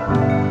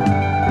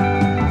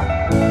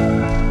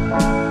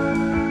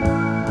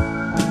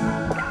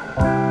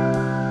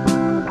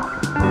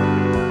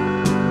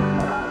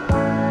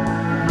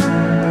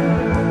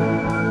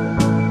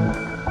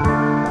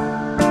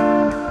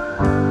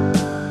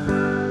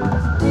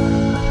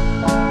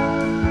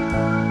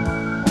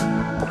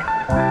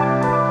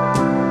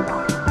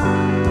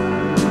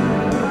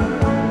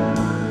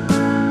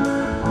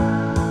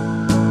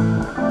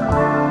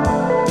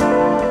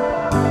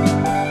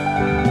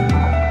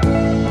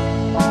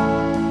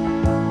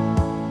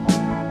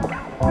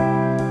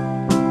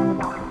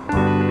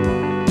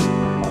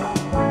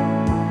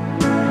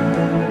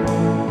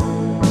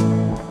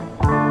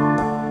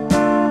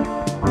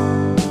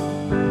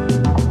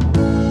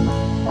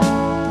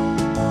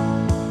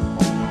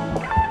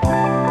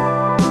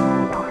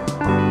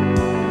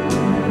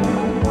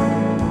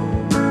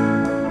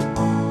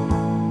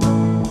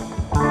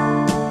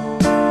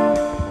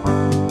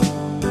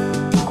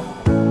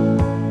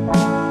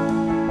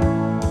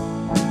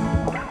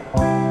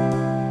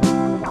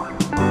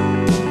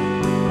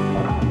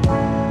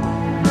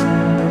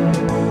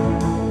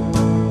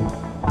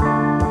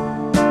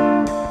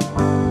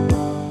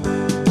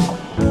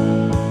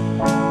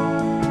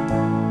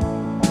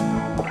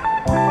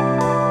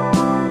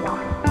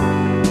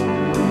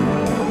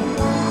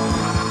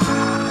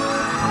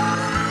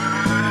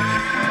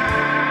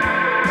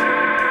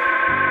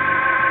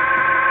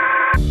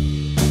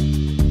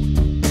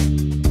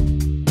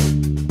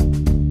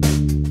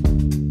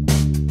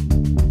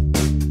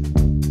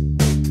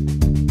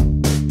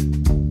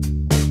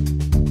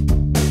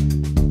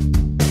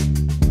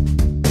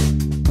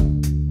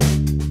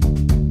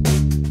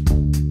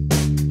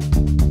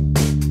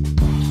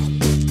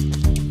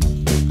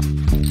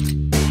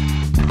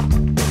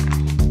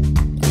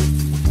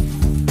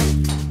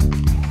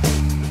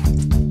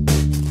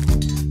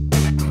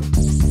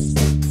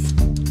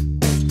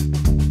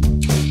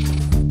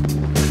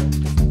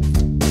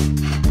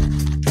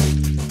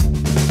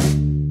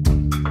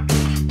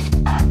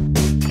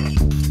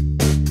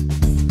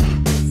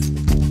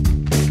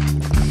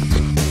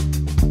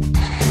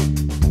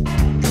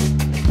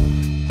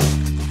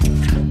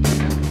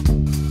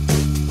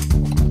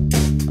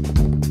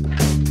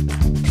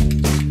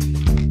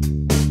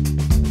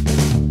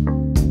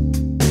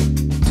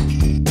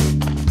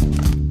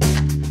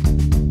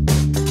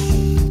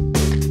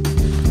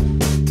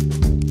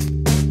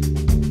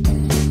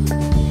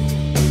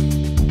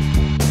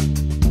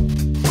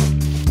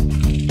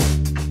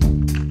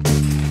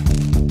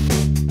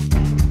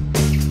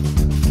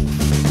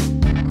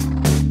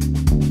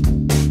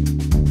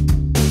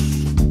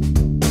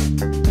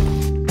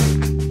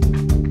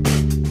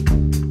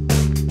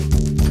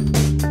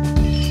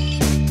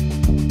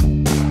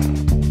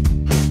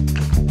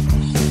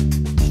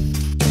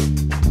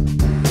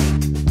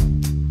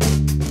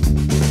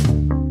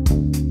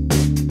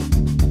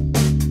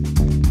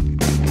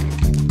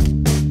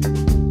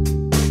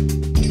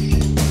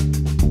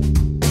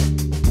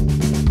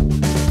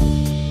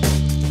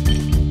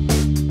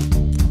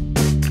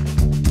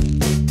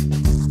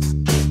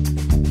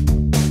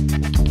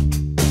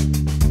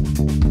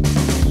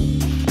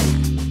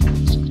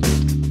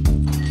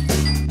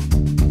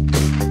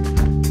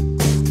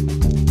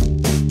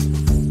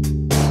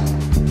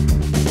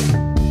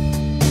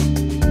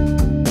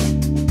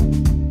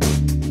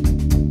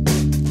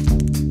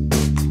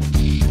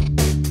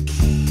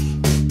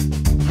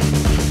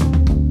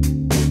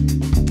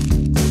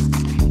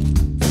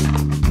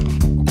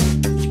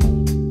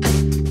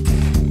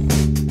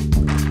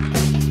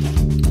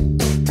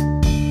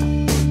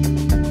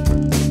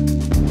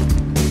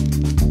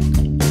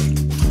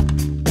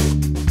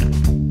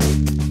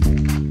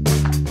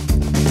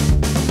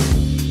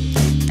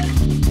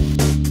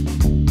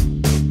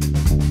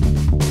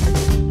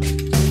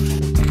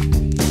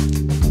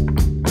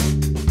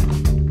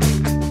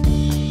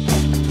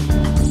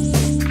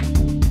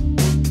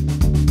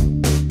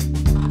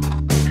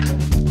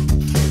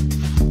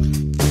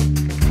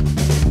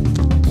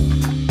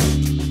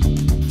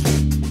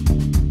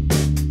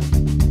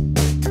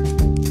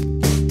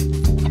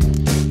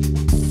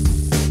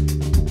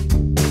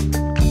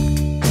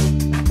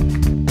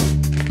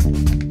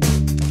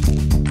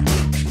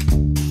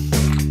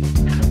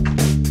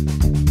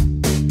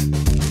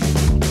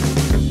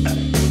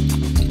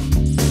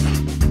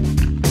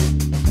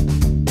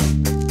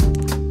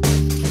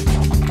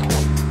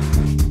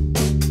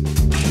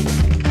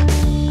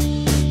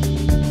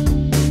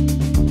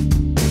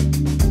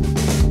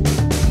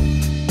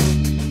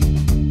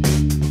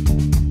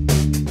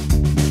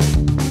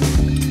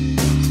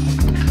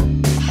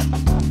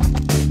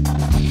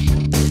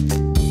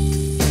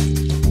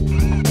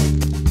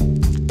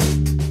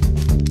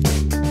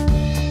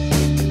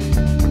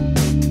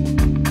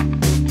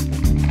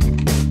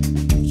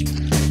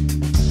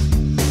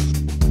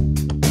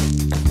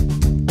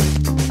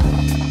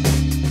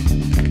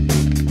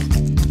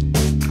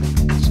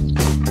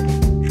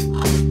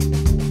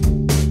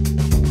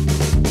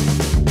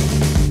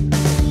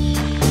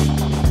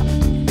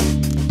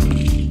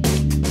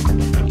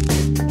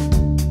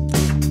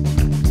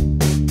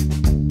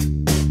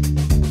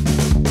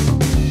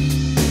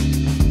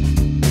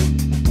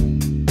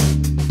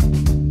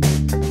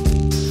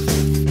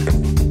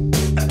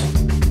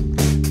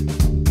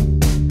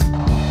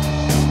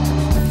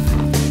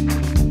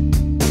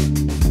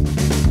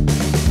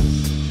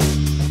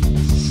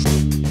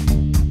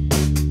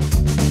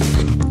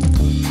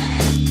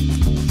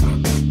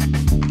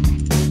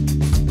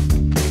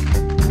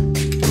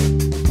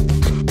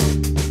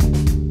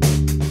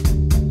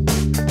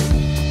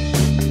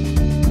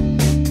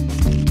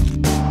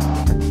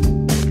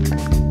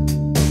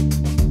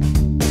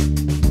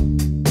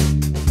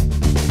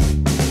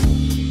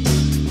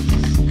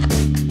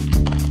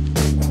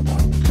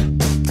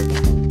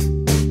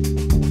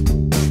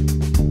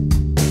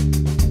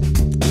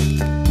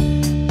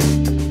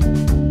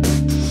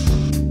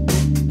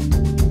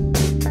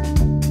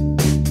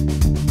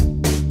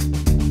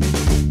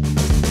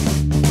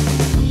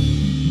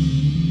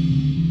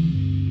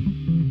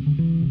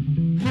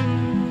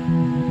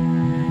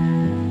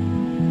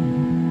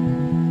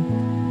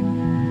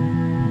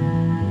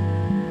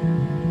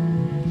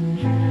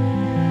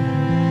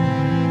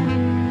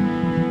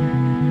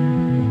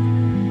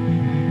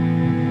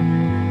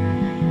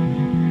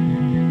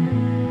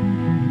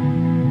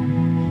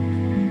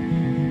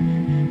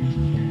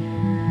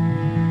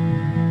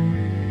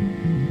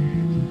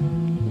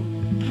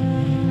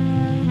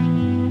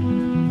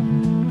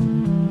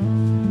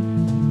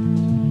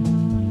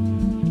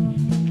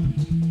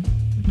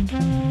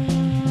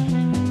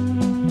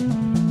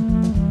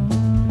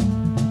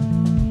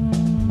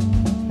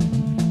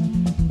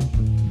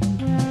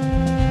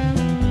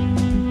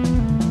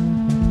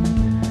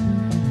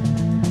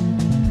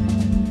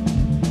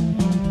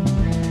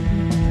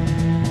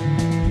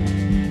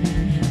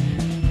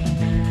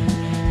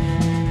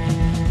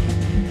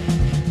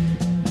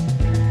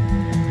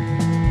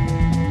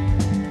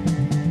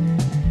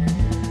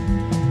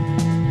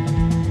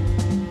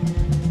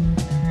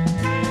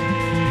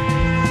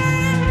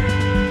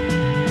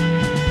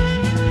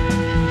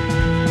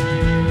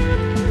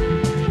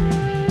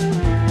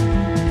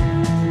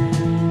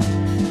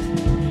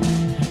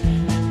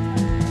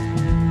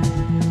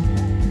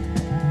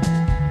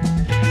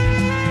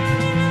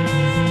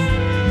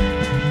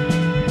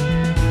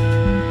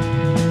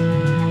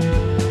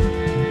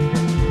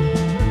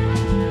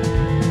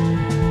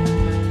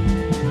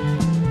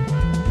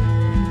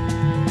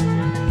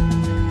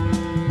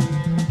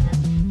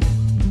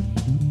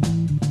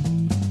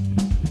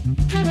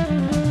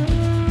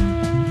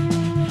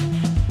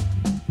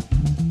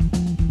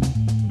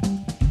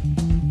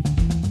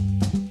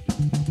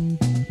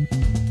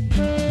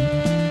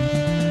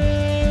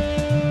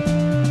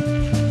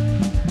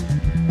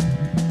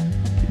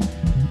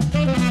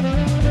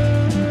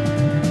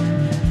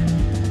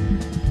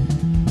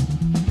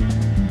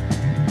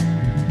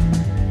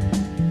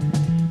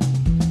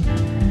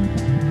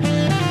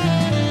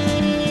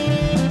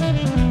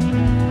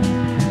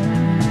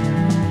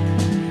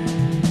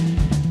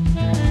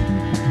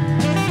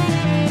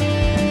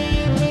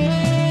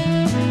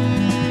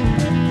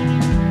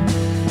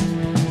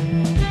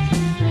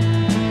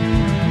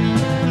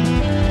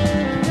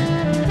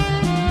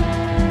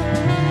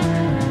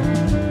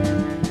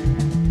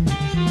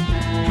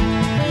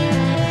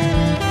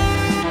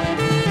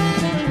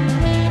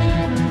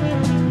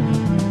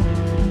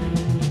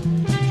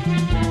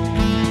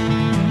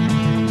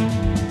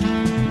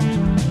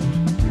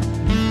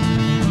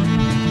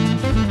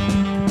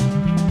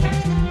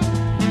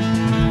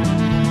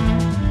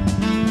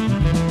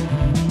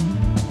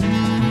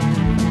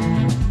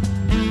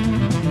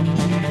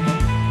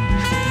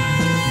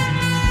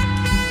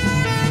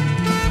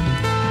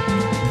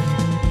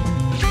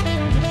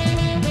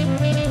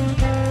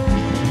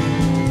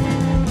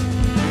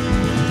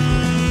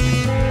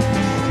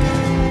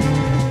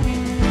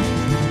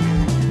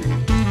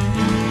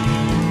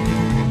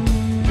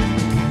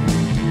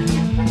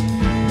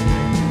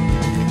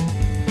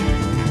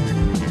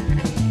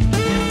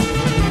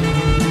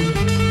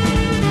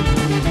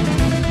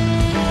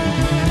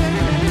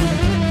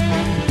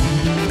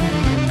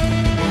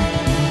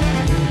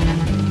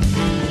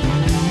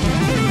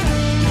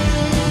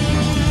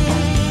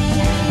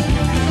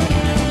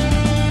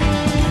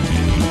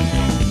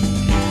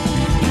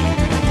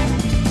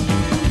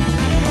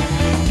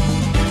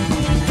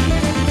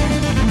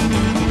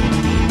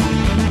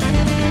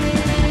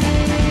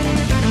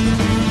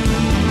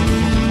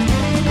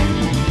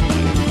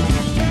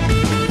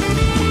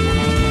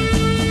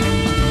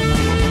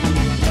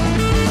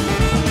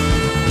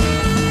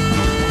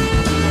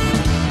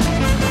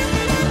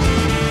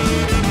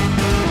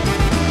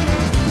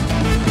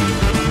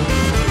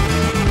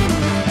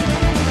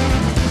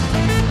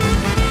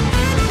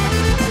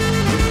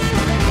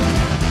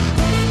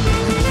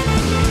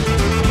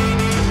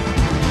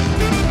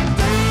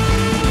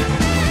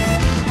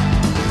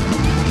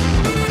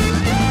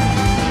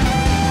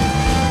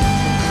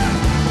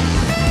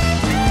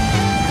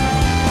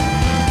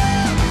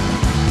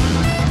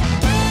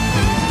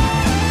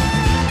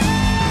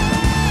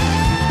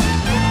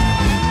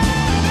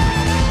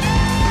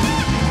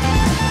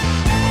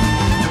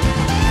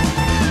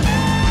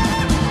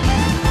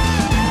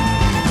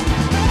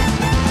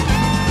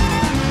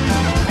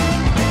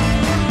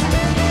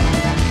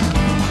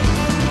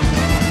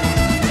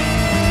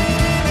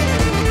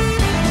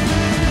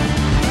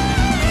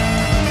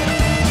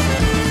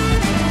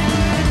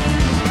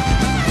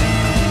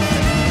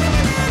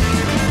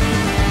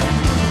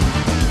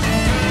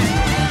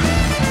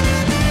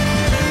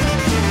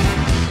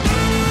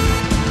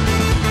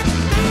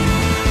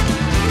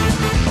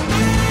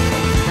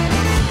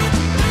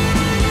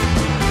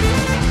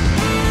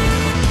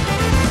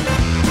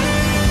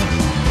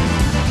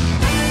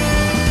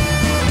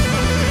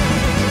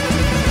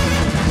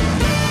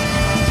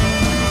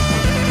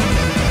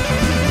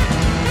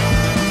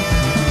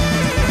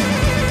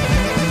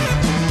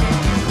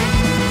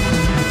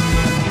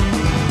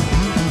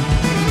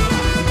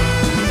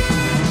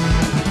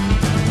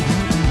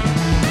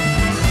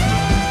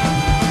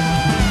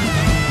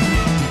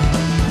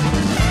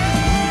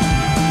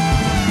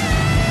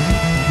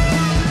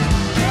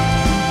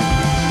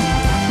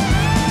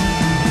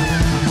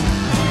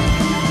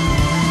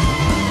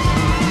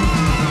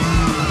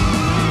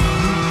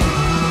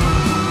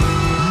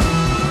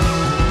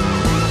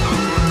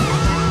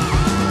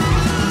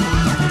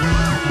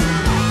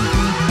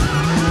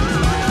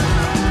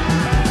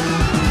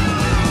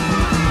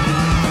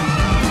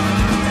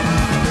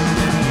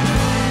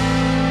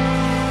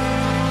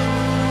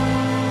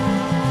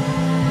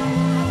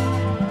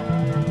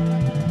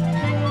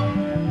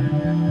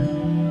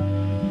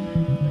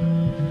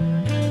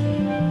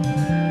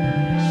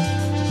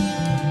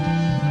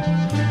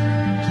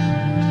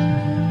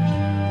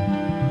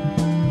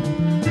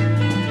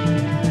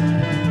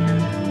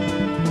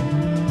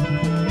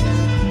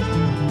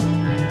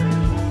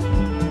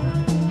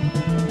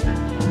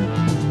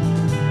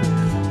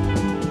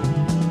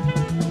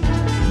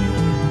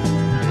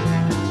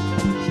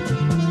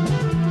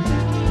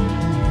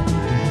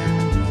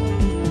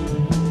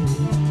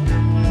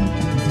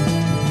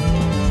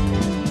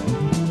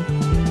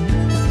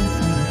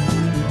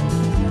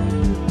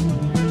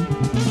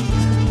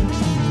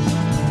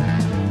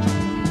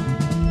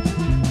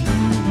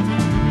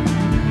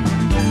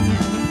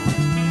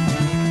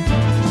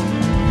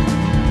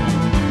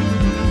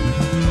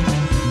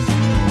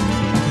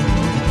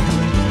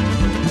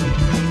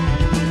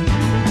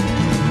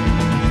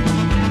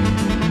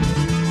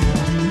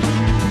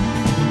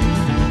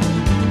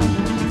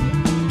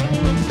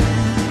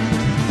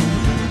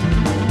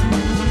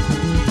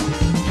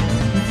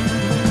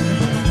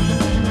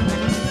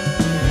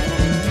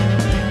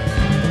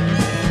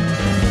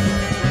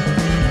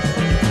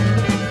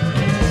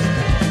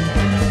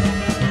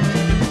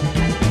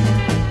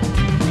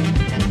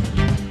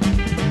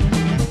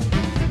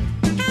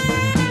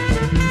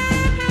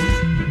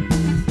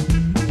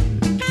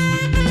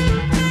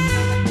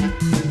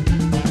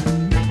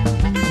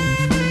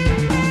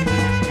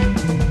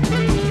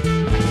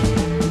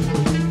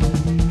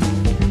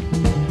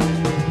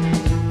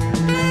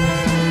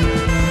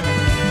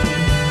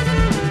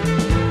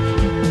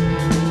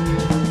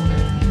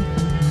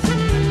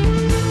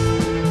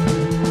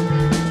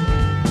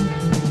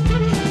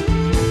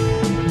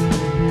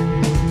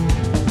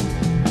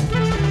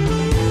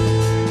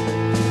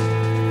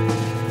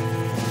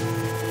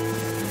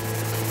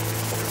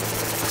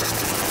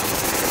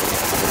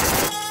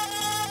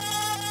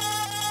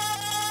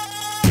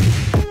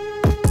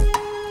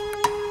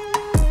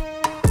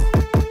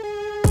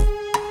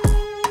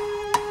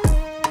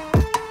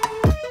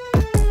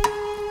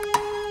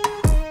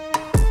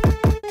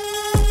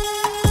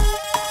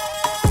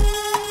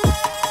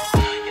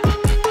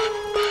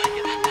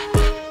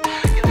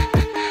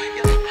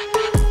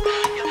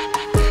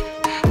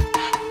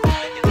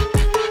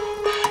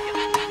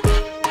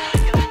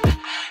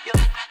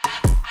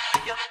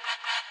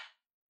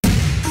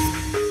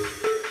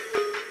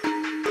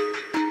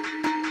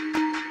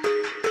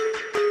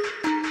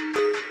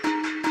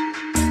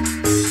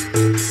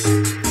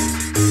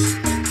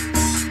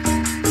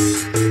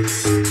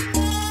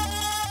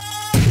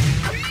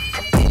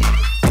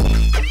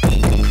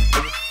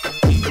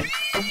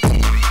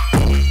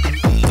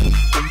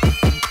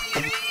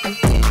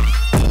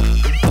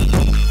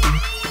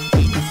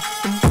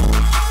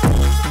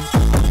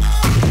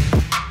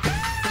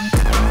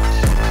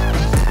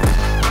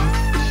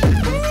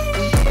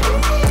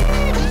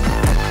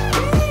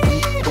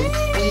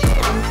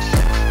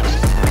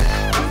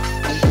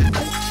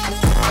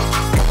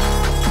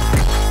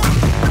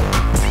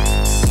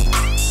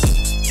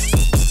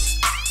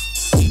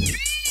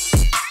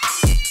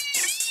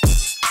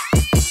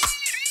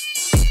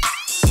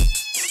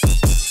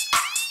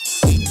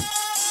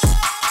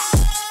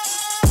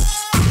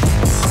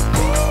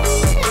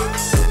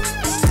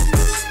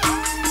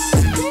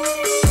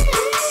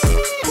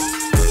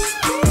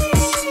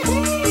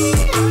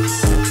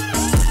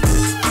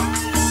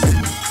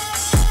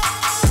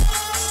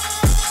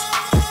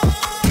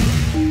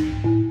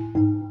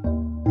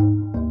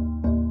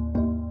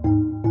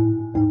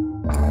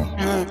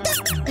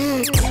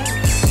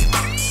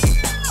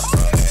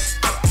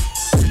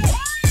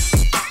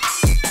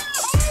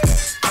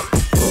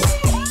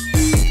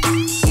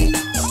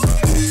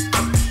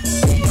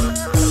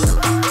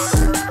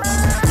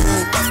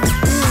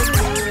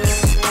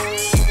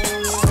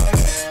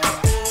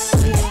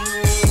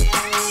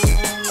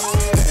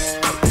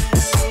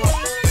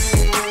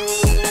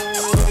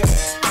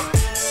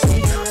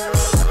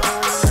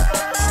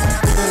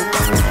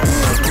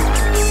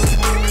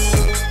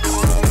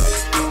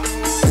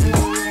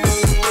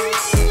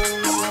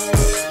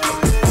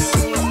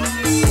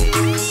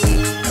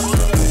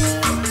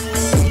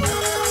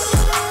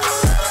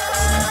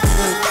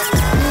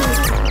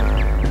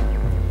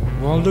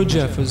 Waldo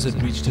Jeffers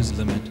had reached his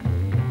limit.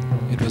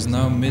 It was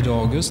now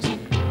mid-August,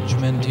 which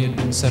meant he had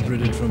been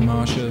separated from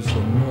Marcia for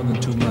more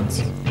than 2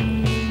 months.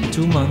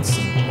 2 months,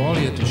 and all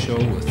he had to show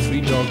were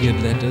 3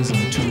 dog-eared letters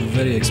and 2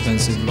 very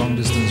expensive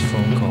long-distance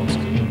phone calls.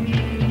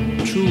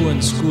 True,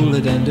 when school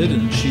had ended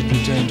and she'd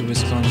returned to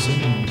Wisconsin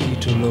and he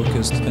to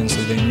Locust,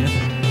 Pennsylvania,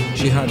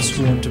 she had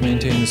sworn to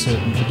maintain a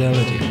certain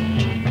fidelity.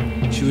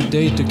 She would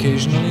date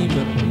occasionally,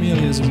 but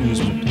merely as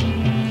amusement.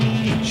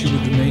 She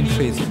would remain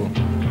faithful.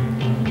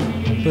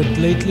 But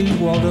lately,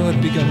 Waldo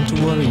had begun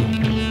to worry.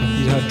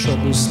 He'd had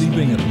trouble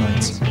sleeping at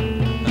nights,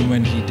 and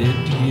when he did,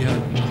 he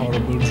had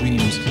horrible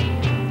dreams.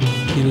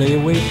 He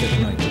lay awake at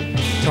night,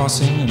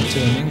 tossing and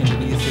turning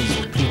underneath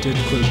his pleated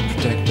quilt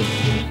protector,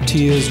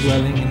 tears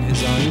welling in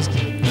his eyes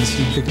as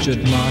he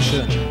pictured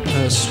Marcia,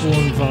 her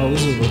sworn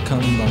vows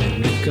overcome by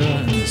liquor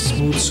and the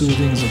smooth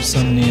soothings of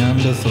some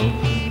Neanderthal,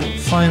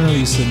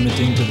 finally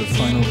submitting to the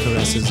final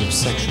caresses of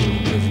sexual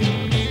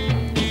oblivion.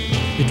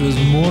 It was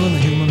more than the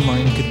human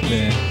mind could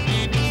bear.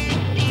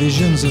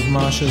 Visions of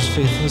Marcia's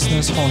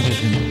faithlessness haunted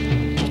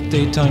him.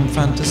 Daytime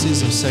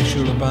fantasies of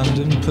sexual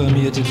abandon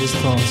permeated his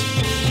thoughts.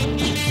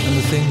 And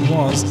the thing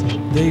was,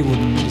 they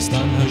wouldn't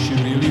understand how she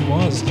really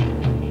was.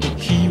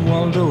 He,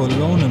 Waldo,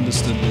 alone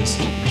understood this.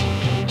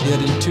 He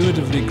had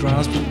intuitively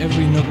grasped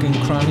every nook and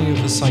cranny of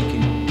her psyche.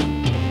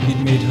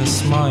 He'd made her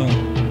smile.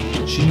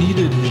 She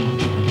needed him.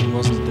 He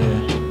wasn't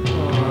there.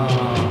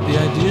 The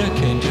idea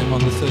came to him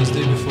on the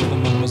Thursday before the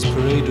Mummers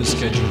Parade was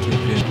scheduled to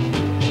appear.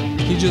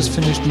 He just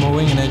finished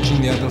mowing and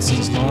edging the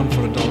Edelson's lawn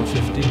for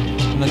 $1.50,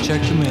 and I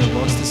checked the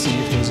mailbox to see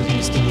if there was at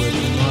least a word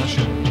from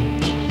Marcia.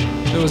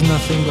 There was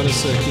nothing but a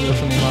circular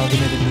from the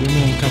Amalgamated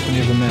Aluminum Company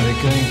of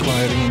America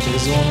inquiring into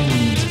his own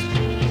needs.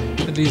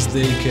 At least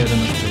they cared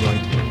enough to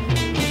write.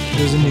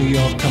 It was a New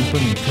York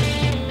company.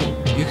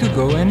 You could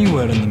go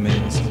anywhere in the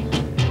mails.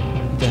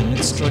 Then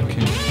it struck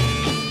him.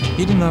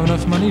 He didn't have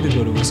enough money to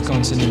go to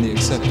Wisconsin in the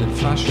accepted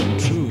fashion,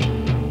 true,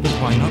 but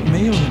why not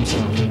mail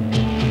himself?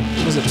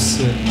 It was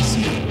absurd, you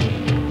see.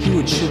 He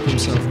would ship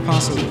himself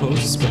parcel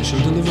post special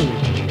delivery.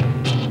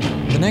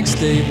 The next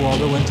day,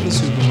 Waldo went to the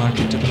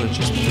supermarket to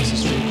purchase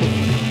necessary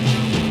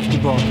equipment. He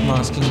bought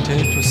masking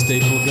tape, a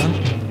staple gun,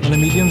 and a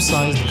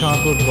medium-sized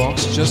cardboard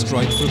box just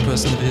right for a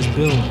person of his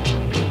build.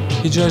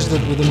 He judged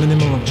that with a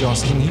minimum of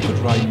jostling, he could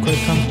ride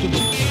quite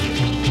comfortably.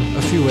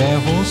 A few air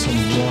horse and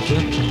water,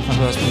 and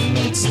perhaps with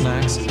night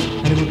snacks,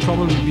 and it would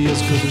probably be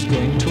as good as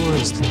going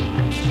tourist.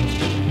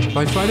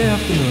 By Friday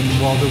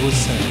afternoon, Waldo was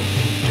set.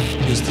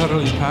 He was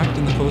thoroughly packed,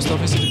 and the post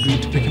office had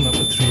agreed to pick him up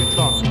at 3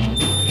 o'clock.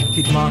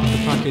 He'd marked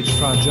the package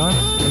fragile,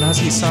 and as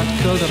he sat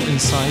curled up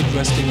inside,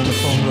 resting on the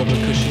foam rubber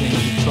cushioning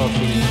he'd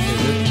thoughtfully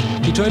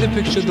inhaled, he tried to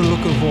picture the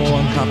look of awe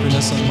and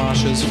happiness on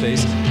Marcia's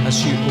face as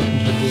she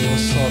opened the door,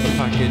 saw the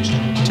package,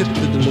 tipped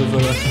the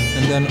deliverer,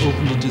 and then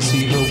opened it to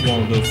see her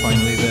Waldo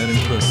finally there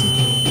in person.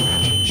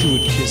 She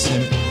would kiss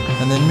him,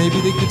 and then maybe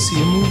they could see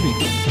a movie.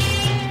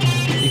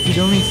 If he'd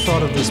only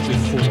thought of this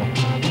before.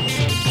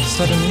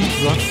 Suddenly,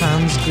 rough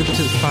hands gripped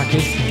his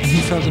package, and he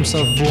felt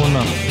himself borne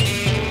up.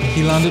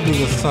 He landed with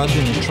a thud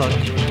in a truck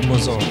and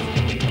was off.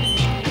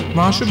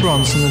 Marcia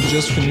Bronson had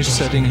just finished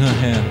setting her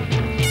hair.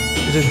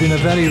 It had been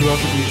a very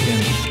rough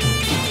weekend.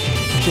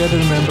 She had to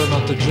remember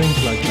not to drink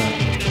like that.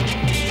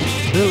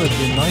 Bill had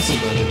been nice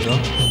about it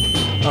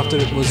though. After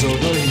it was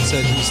over, he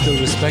said he still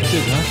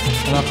respected her,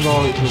 and after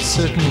all, it was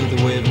certainly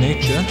the way of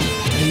nature,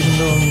 and even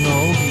though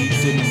no, he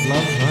didn't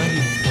love her,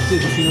 he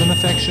did feel an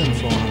affection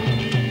for her.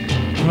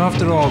 And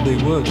after all, they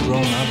were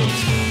grown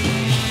adults.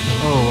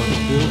 Oh, what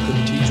Bill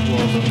could teach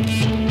Waldo.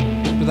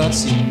 But that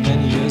seemed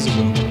many years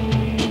ago.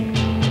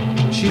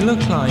 Sheila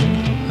Klein,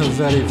 her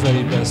very,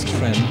 very best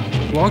friend,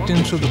 walked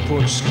in through the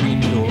porch screen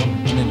door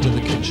and into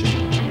the kitchen.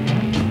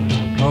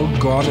 Oh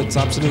God, it's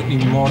absolutely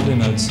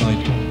maudlin outside.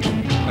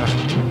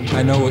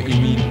 I know what you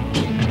mean.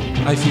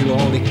 I feel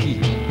all icky.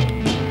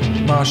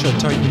 Marcia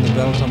tightened the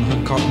belt on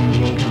her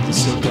cotton robe with the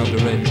silk outer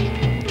edge.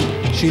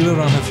 Sheila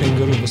ran her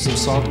finger over some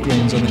salt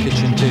grains on the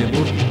kitchen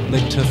table,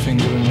 licked her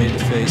finger and made a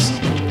face.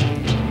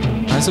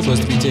 I'm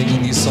supposed to be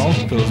taking these salt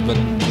pills, but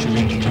she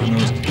wrinkled her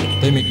nose.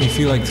 They make me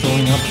feel like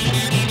throwing up.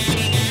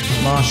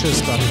 Marcia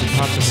started to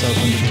pat herself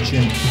under the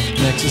chin,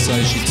 an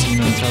exercise she'd seen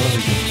on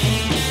television.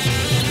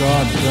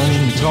 God, don't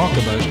even talk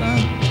about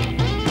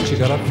that. She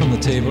got up from the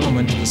table and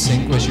went to the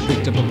sink where she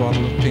picked up a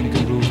bottle of pink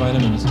and blue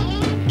vitamins.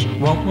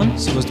 Want one?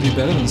 Supposed to be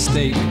better than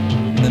steak,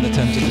 and then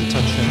attempted to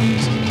touch her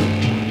knees.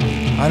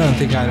 I don't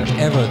think I'll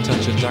ever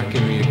touch a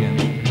daiquiri again.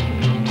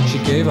 She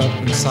gave up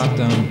and sat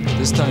down,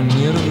 this time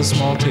near to the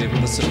small table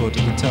that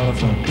supported the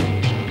telephone.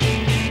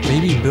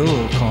 Maybe Bill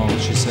will call,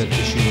 she said to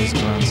Sheila's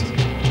glance.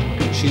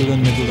 Sheila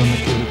nibbled on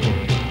the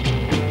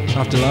cuticle.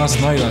 After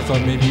last night, I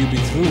thought maybe you'd be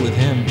through with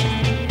him.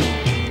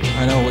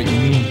 I know what you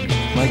mean.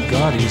 My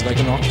God, he's like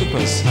an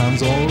octopus,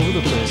 hands all over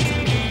the place.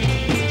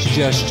 She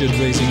gestured,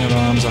 raising her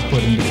arms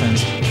upward in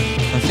defense.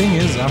 The thing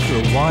is, after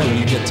a while,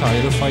 you get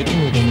tired of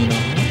fighting with him, you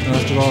know. And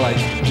after all, I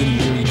didn't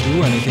really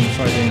do anything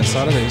Friday and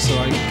Saturday, so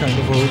I kind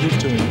of owed it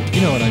to him.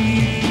 You know what I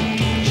mean.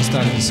 She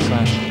started to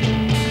scratch.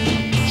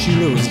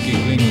 Sheila was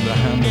giggling with her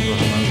hand over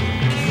her mouth.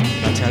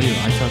 I tell you,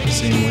 I felt the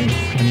same way.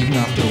 And even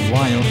after a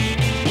while,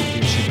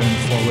 she bent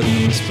forward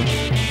in a whisper,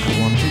 I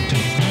wanted to.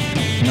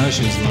 Now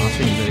she was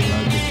laughing very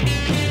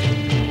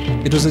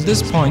loudly. It was at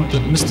this point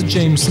that Mr.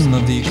 Jameson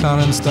of the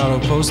Clarence Darrow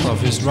post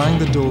office rang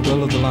the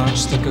doorbell of the large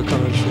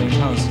stucco-covered frame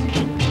house.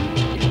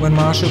 When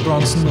Marcia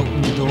Bronson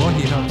opened the door,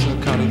 he helped her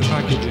carry the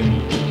package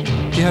in.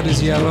 He had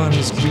his yellow and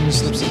his green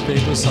slips of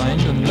paper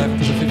signed and left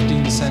with a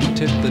 15-cent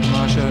tip that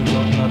Marcia had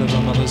gotten out of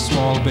her mother's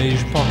small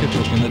beige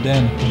pocketbook in the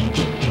den.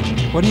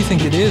 What do you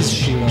think it is?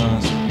 Sheila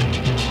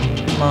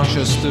asked.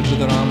 Marcia stood with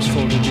her arms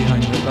folded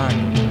behind her back.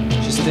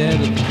 She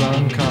stared at the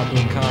brown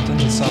cardboard carton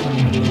that sat in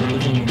the middle of the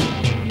living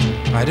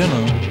room. I don't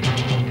know.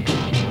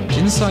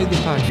 Inside the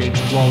package,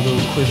 Waldo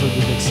quivered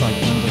with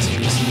excitement as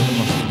he listened to the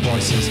muffled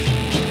voices.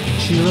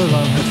 Sheila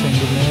ran her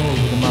fingernail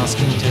over the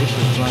masking tape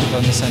that ran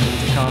down the center of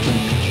the carton.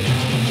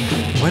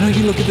 Why don't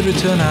you look at the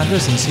return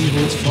address and see who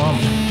it's from?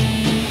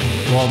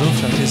 Waldo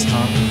felt his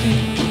heart beating.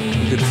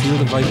 He could feel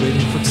the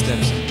vibrating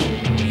footsteps.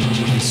 It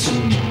would be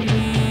soon.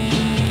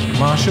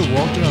 Marcia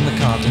walked around the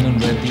carton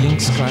and read the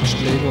ink-scratched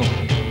label.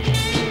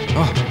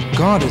 Oh,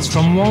 God, it's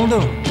from Waldo!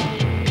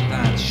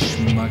 That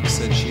schmuck,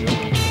 said Sheila.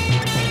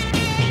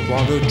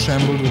 Waldo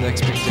trembled with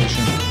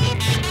expectation.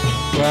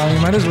 Well,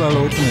 you might as well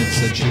open it,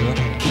 said Sheila,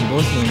 and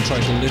both of them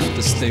tried to lift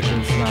the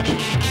stapled flap.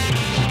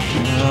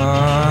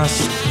 Ah,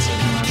 said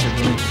Marcia,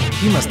 going,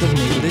 he must have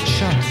nailed it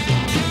shut.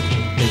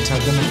 They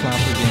tugged on the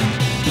flap again.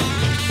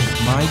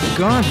 My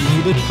God, you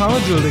needed power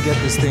drill to get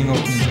this thing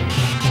open.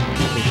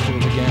 They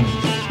pulled again.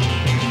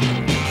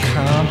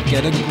 Can't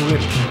get a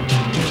grip.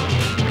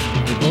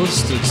 They both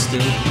stood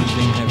still,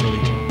 breathing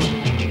heavily.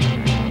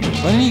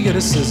 Why don't you get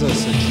a scissor,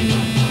 said Sheila.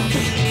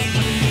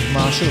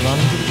 Marcia ran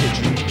into the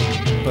kitchen,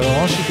 but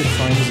all she could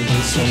find was a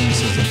little sewing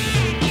scissor.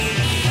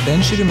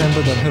 Then she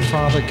remembered that her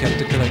father kept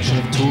a collection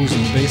of tools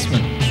in the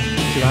basement.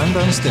 She ran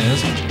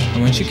downstairs,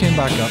 and when she came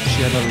back up,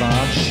 she had a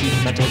large sheet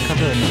metal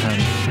cutter in her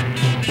hand.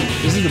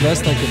 This is the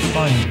best I could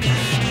find.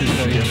 She was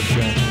very out of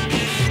breath.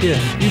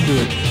 Here, you do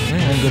it.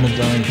 I'm gonna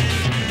die.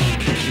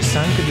 She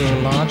sank into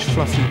a large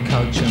fluffy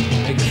couch and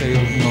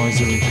exhaled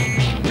noisily.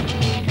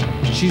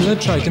 Sheila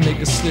tried to make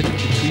a slit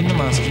between the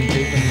masking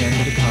tape and the end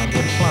of the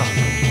cardboard flap.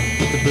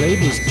 The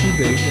blade was too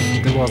big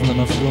and there wasn't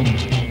enough room.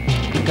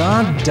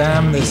 God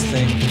damn this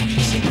thing, she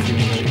said,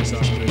 feeling very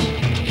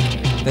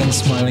exasperated. Then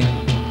smiling,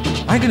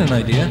 I got an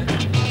idea.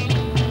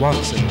 What?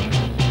 Said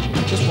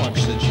Marcia. Just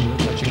watch, said Sheila,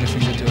 touching her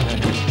finger to her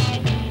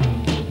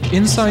head.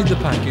 Inside the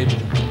package,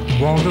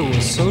 Waldo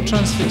was so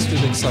transfixed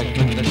with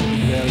excitement that he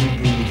could barely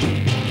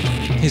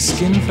breathe. His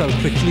skin fell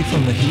quickly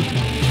from the heat,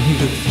 and he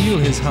could feel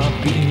his heart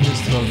beating in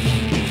his throat.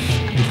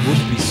 It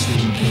would be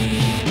soon.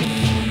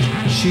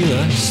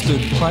 Sheila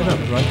stood quite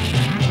upright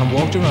and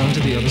walked around to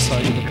the other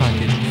side of the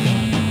package.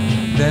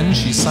 Then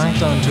she sank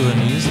down to her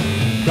knees,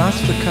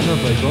 grasped the cutter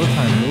by both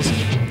handles,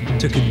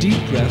 took a deep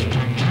breath,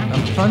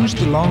 and plunged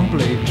the long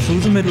blade through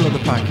the middle of the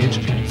package,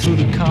 through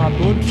the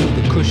cardboard, through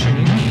the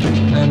cushioning,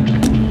 and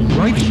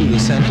right through the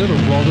center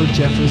of Waldo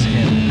Jeffers'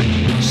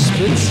 head, which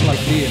split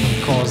slightly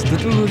and caused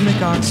little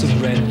rhythmic arcs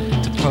of red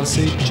to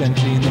pulsate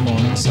gently in the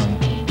morning sun.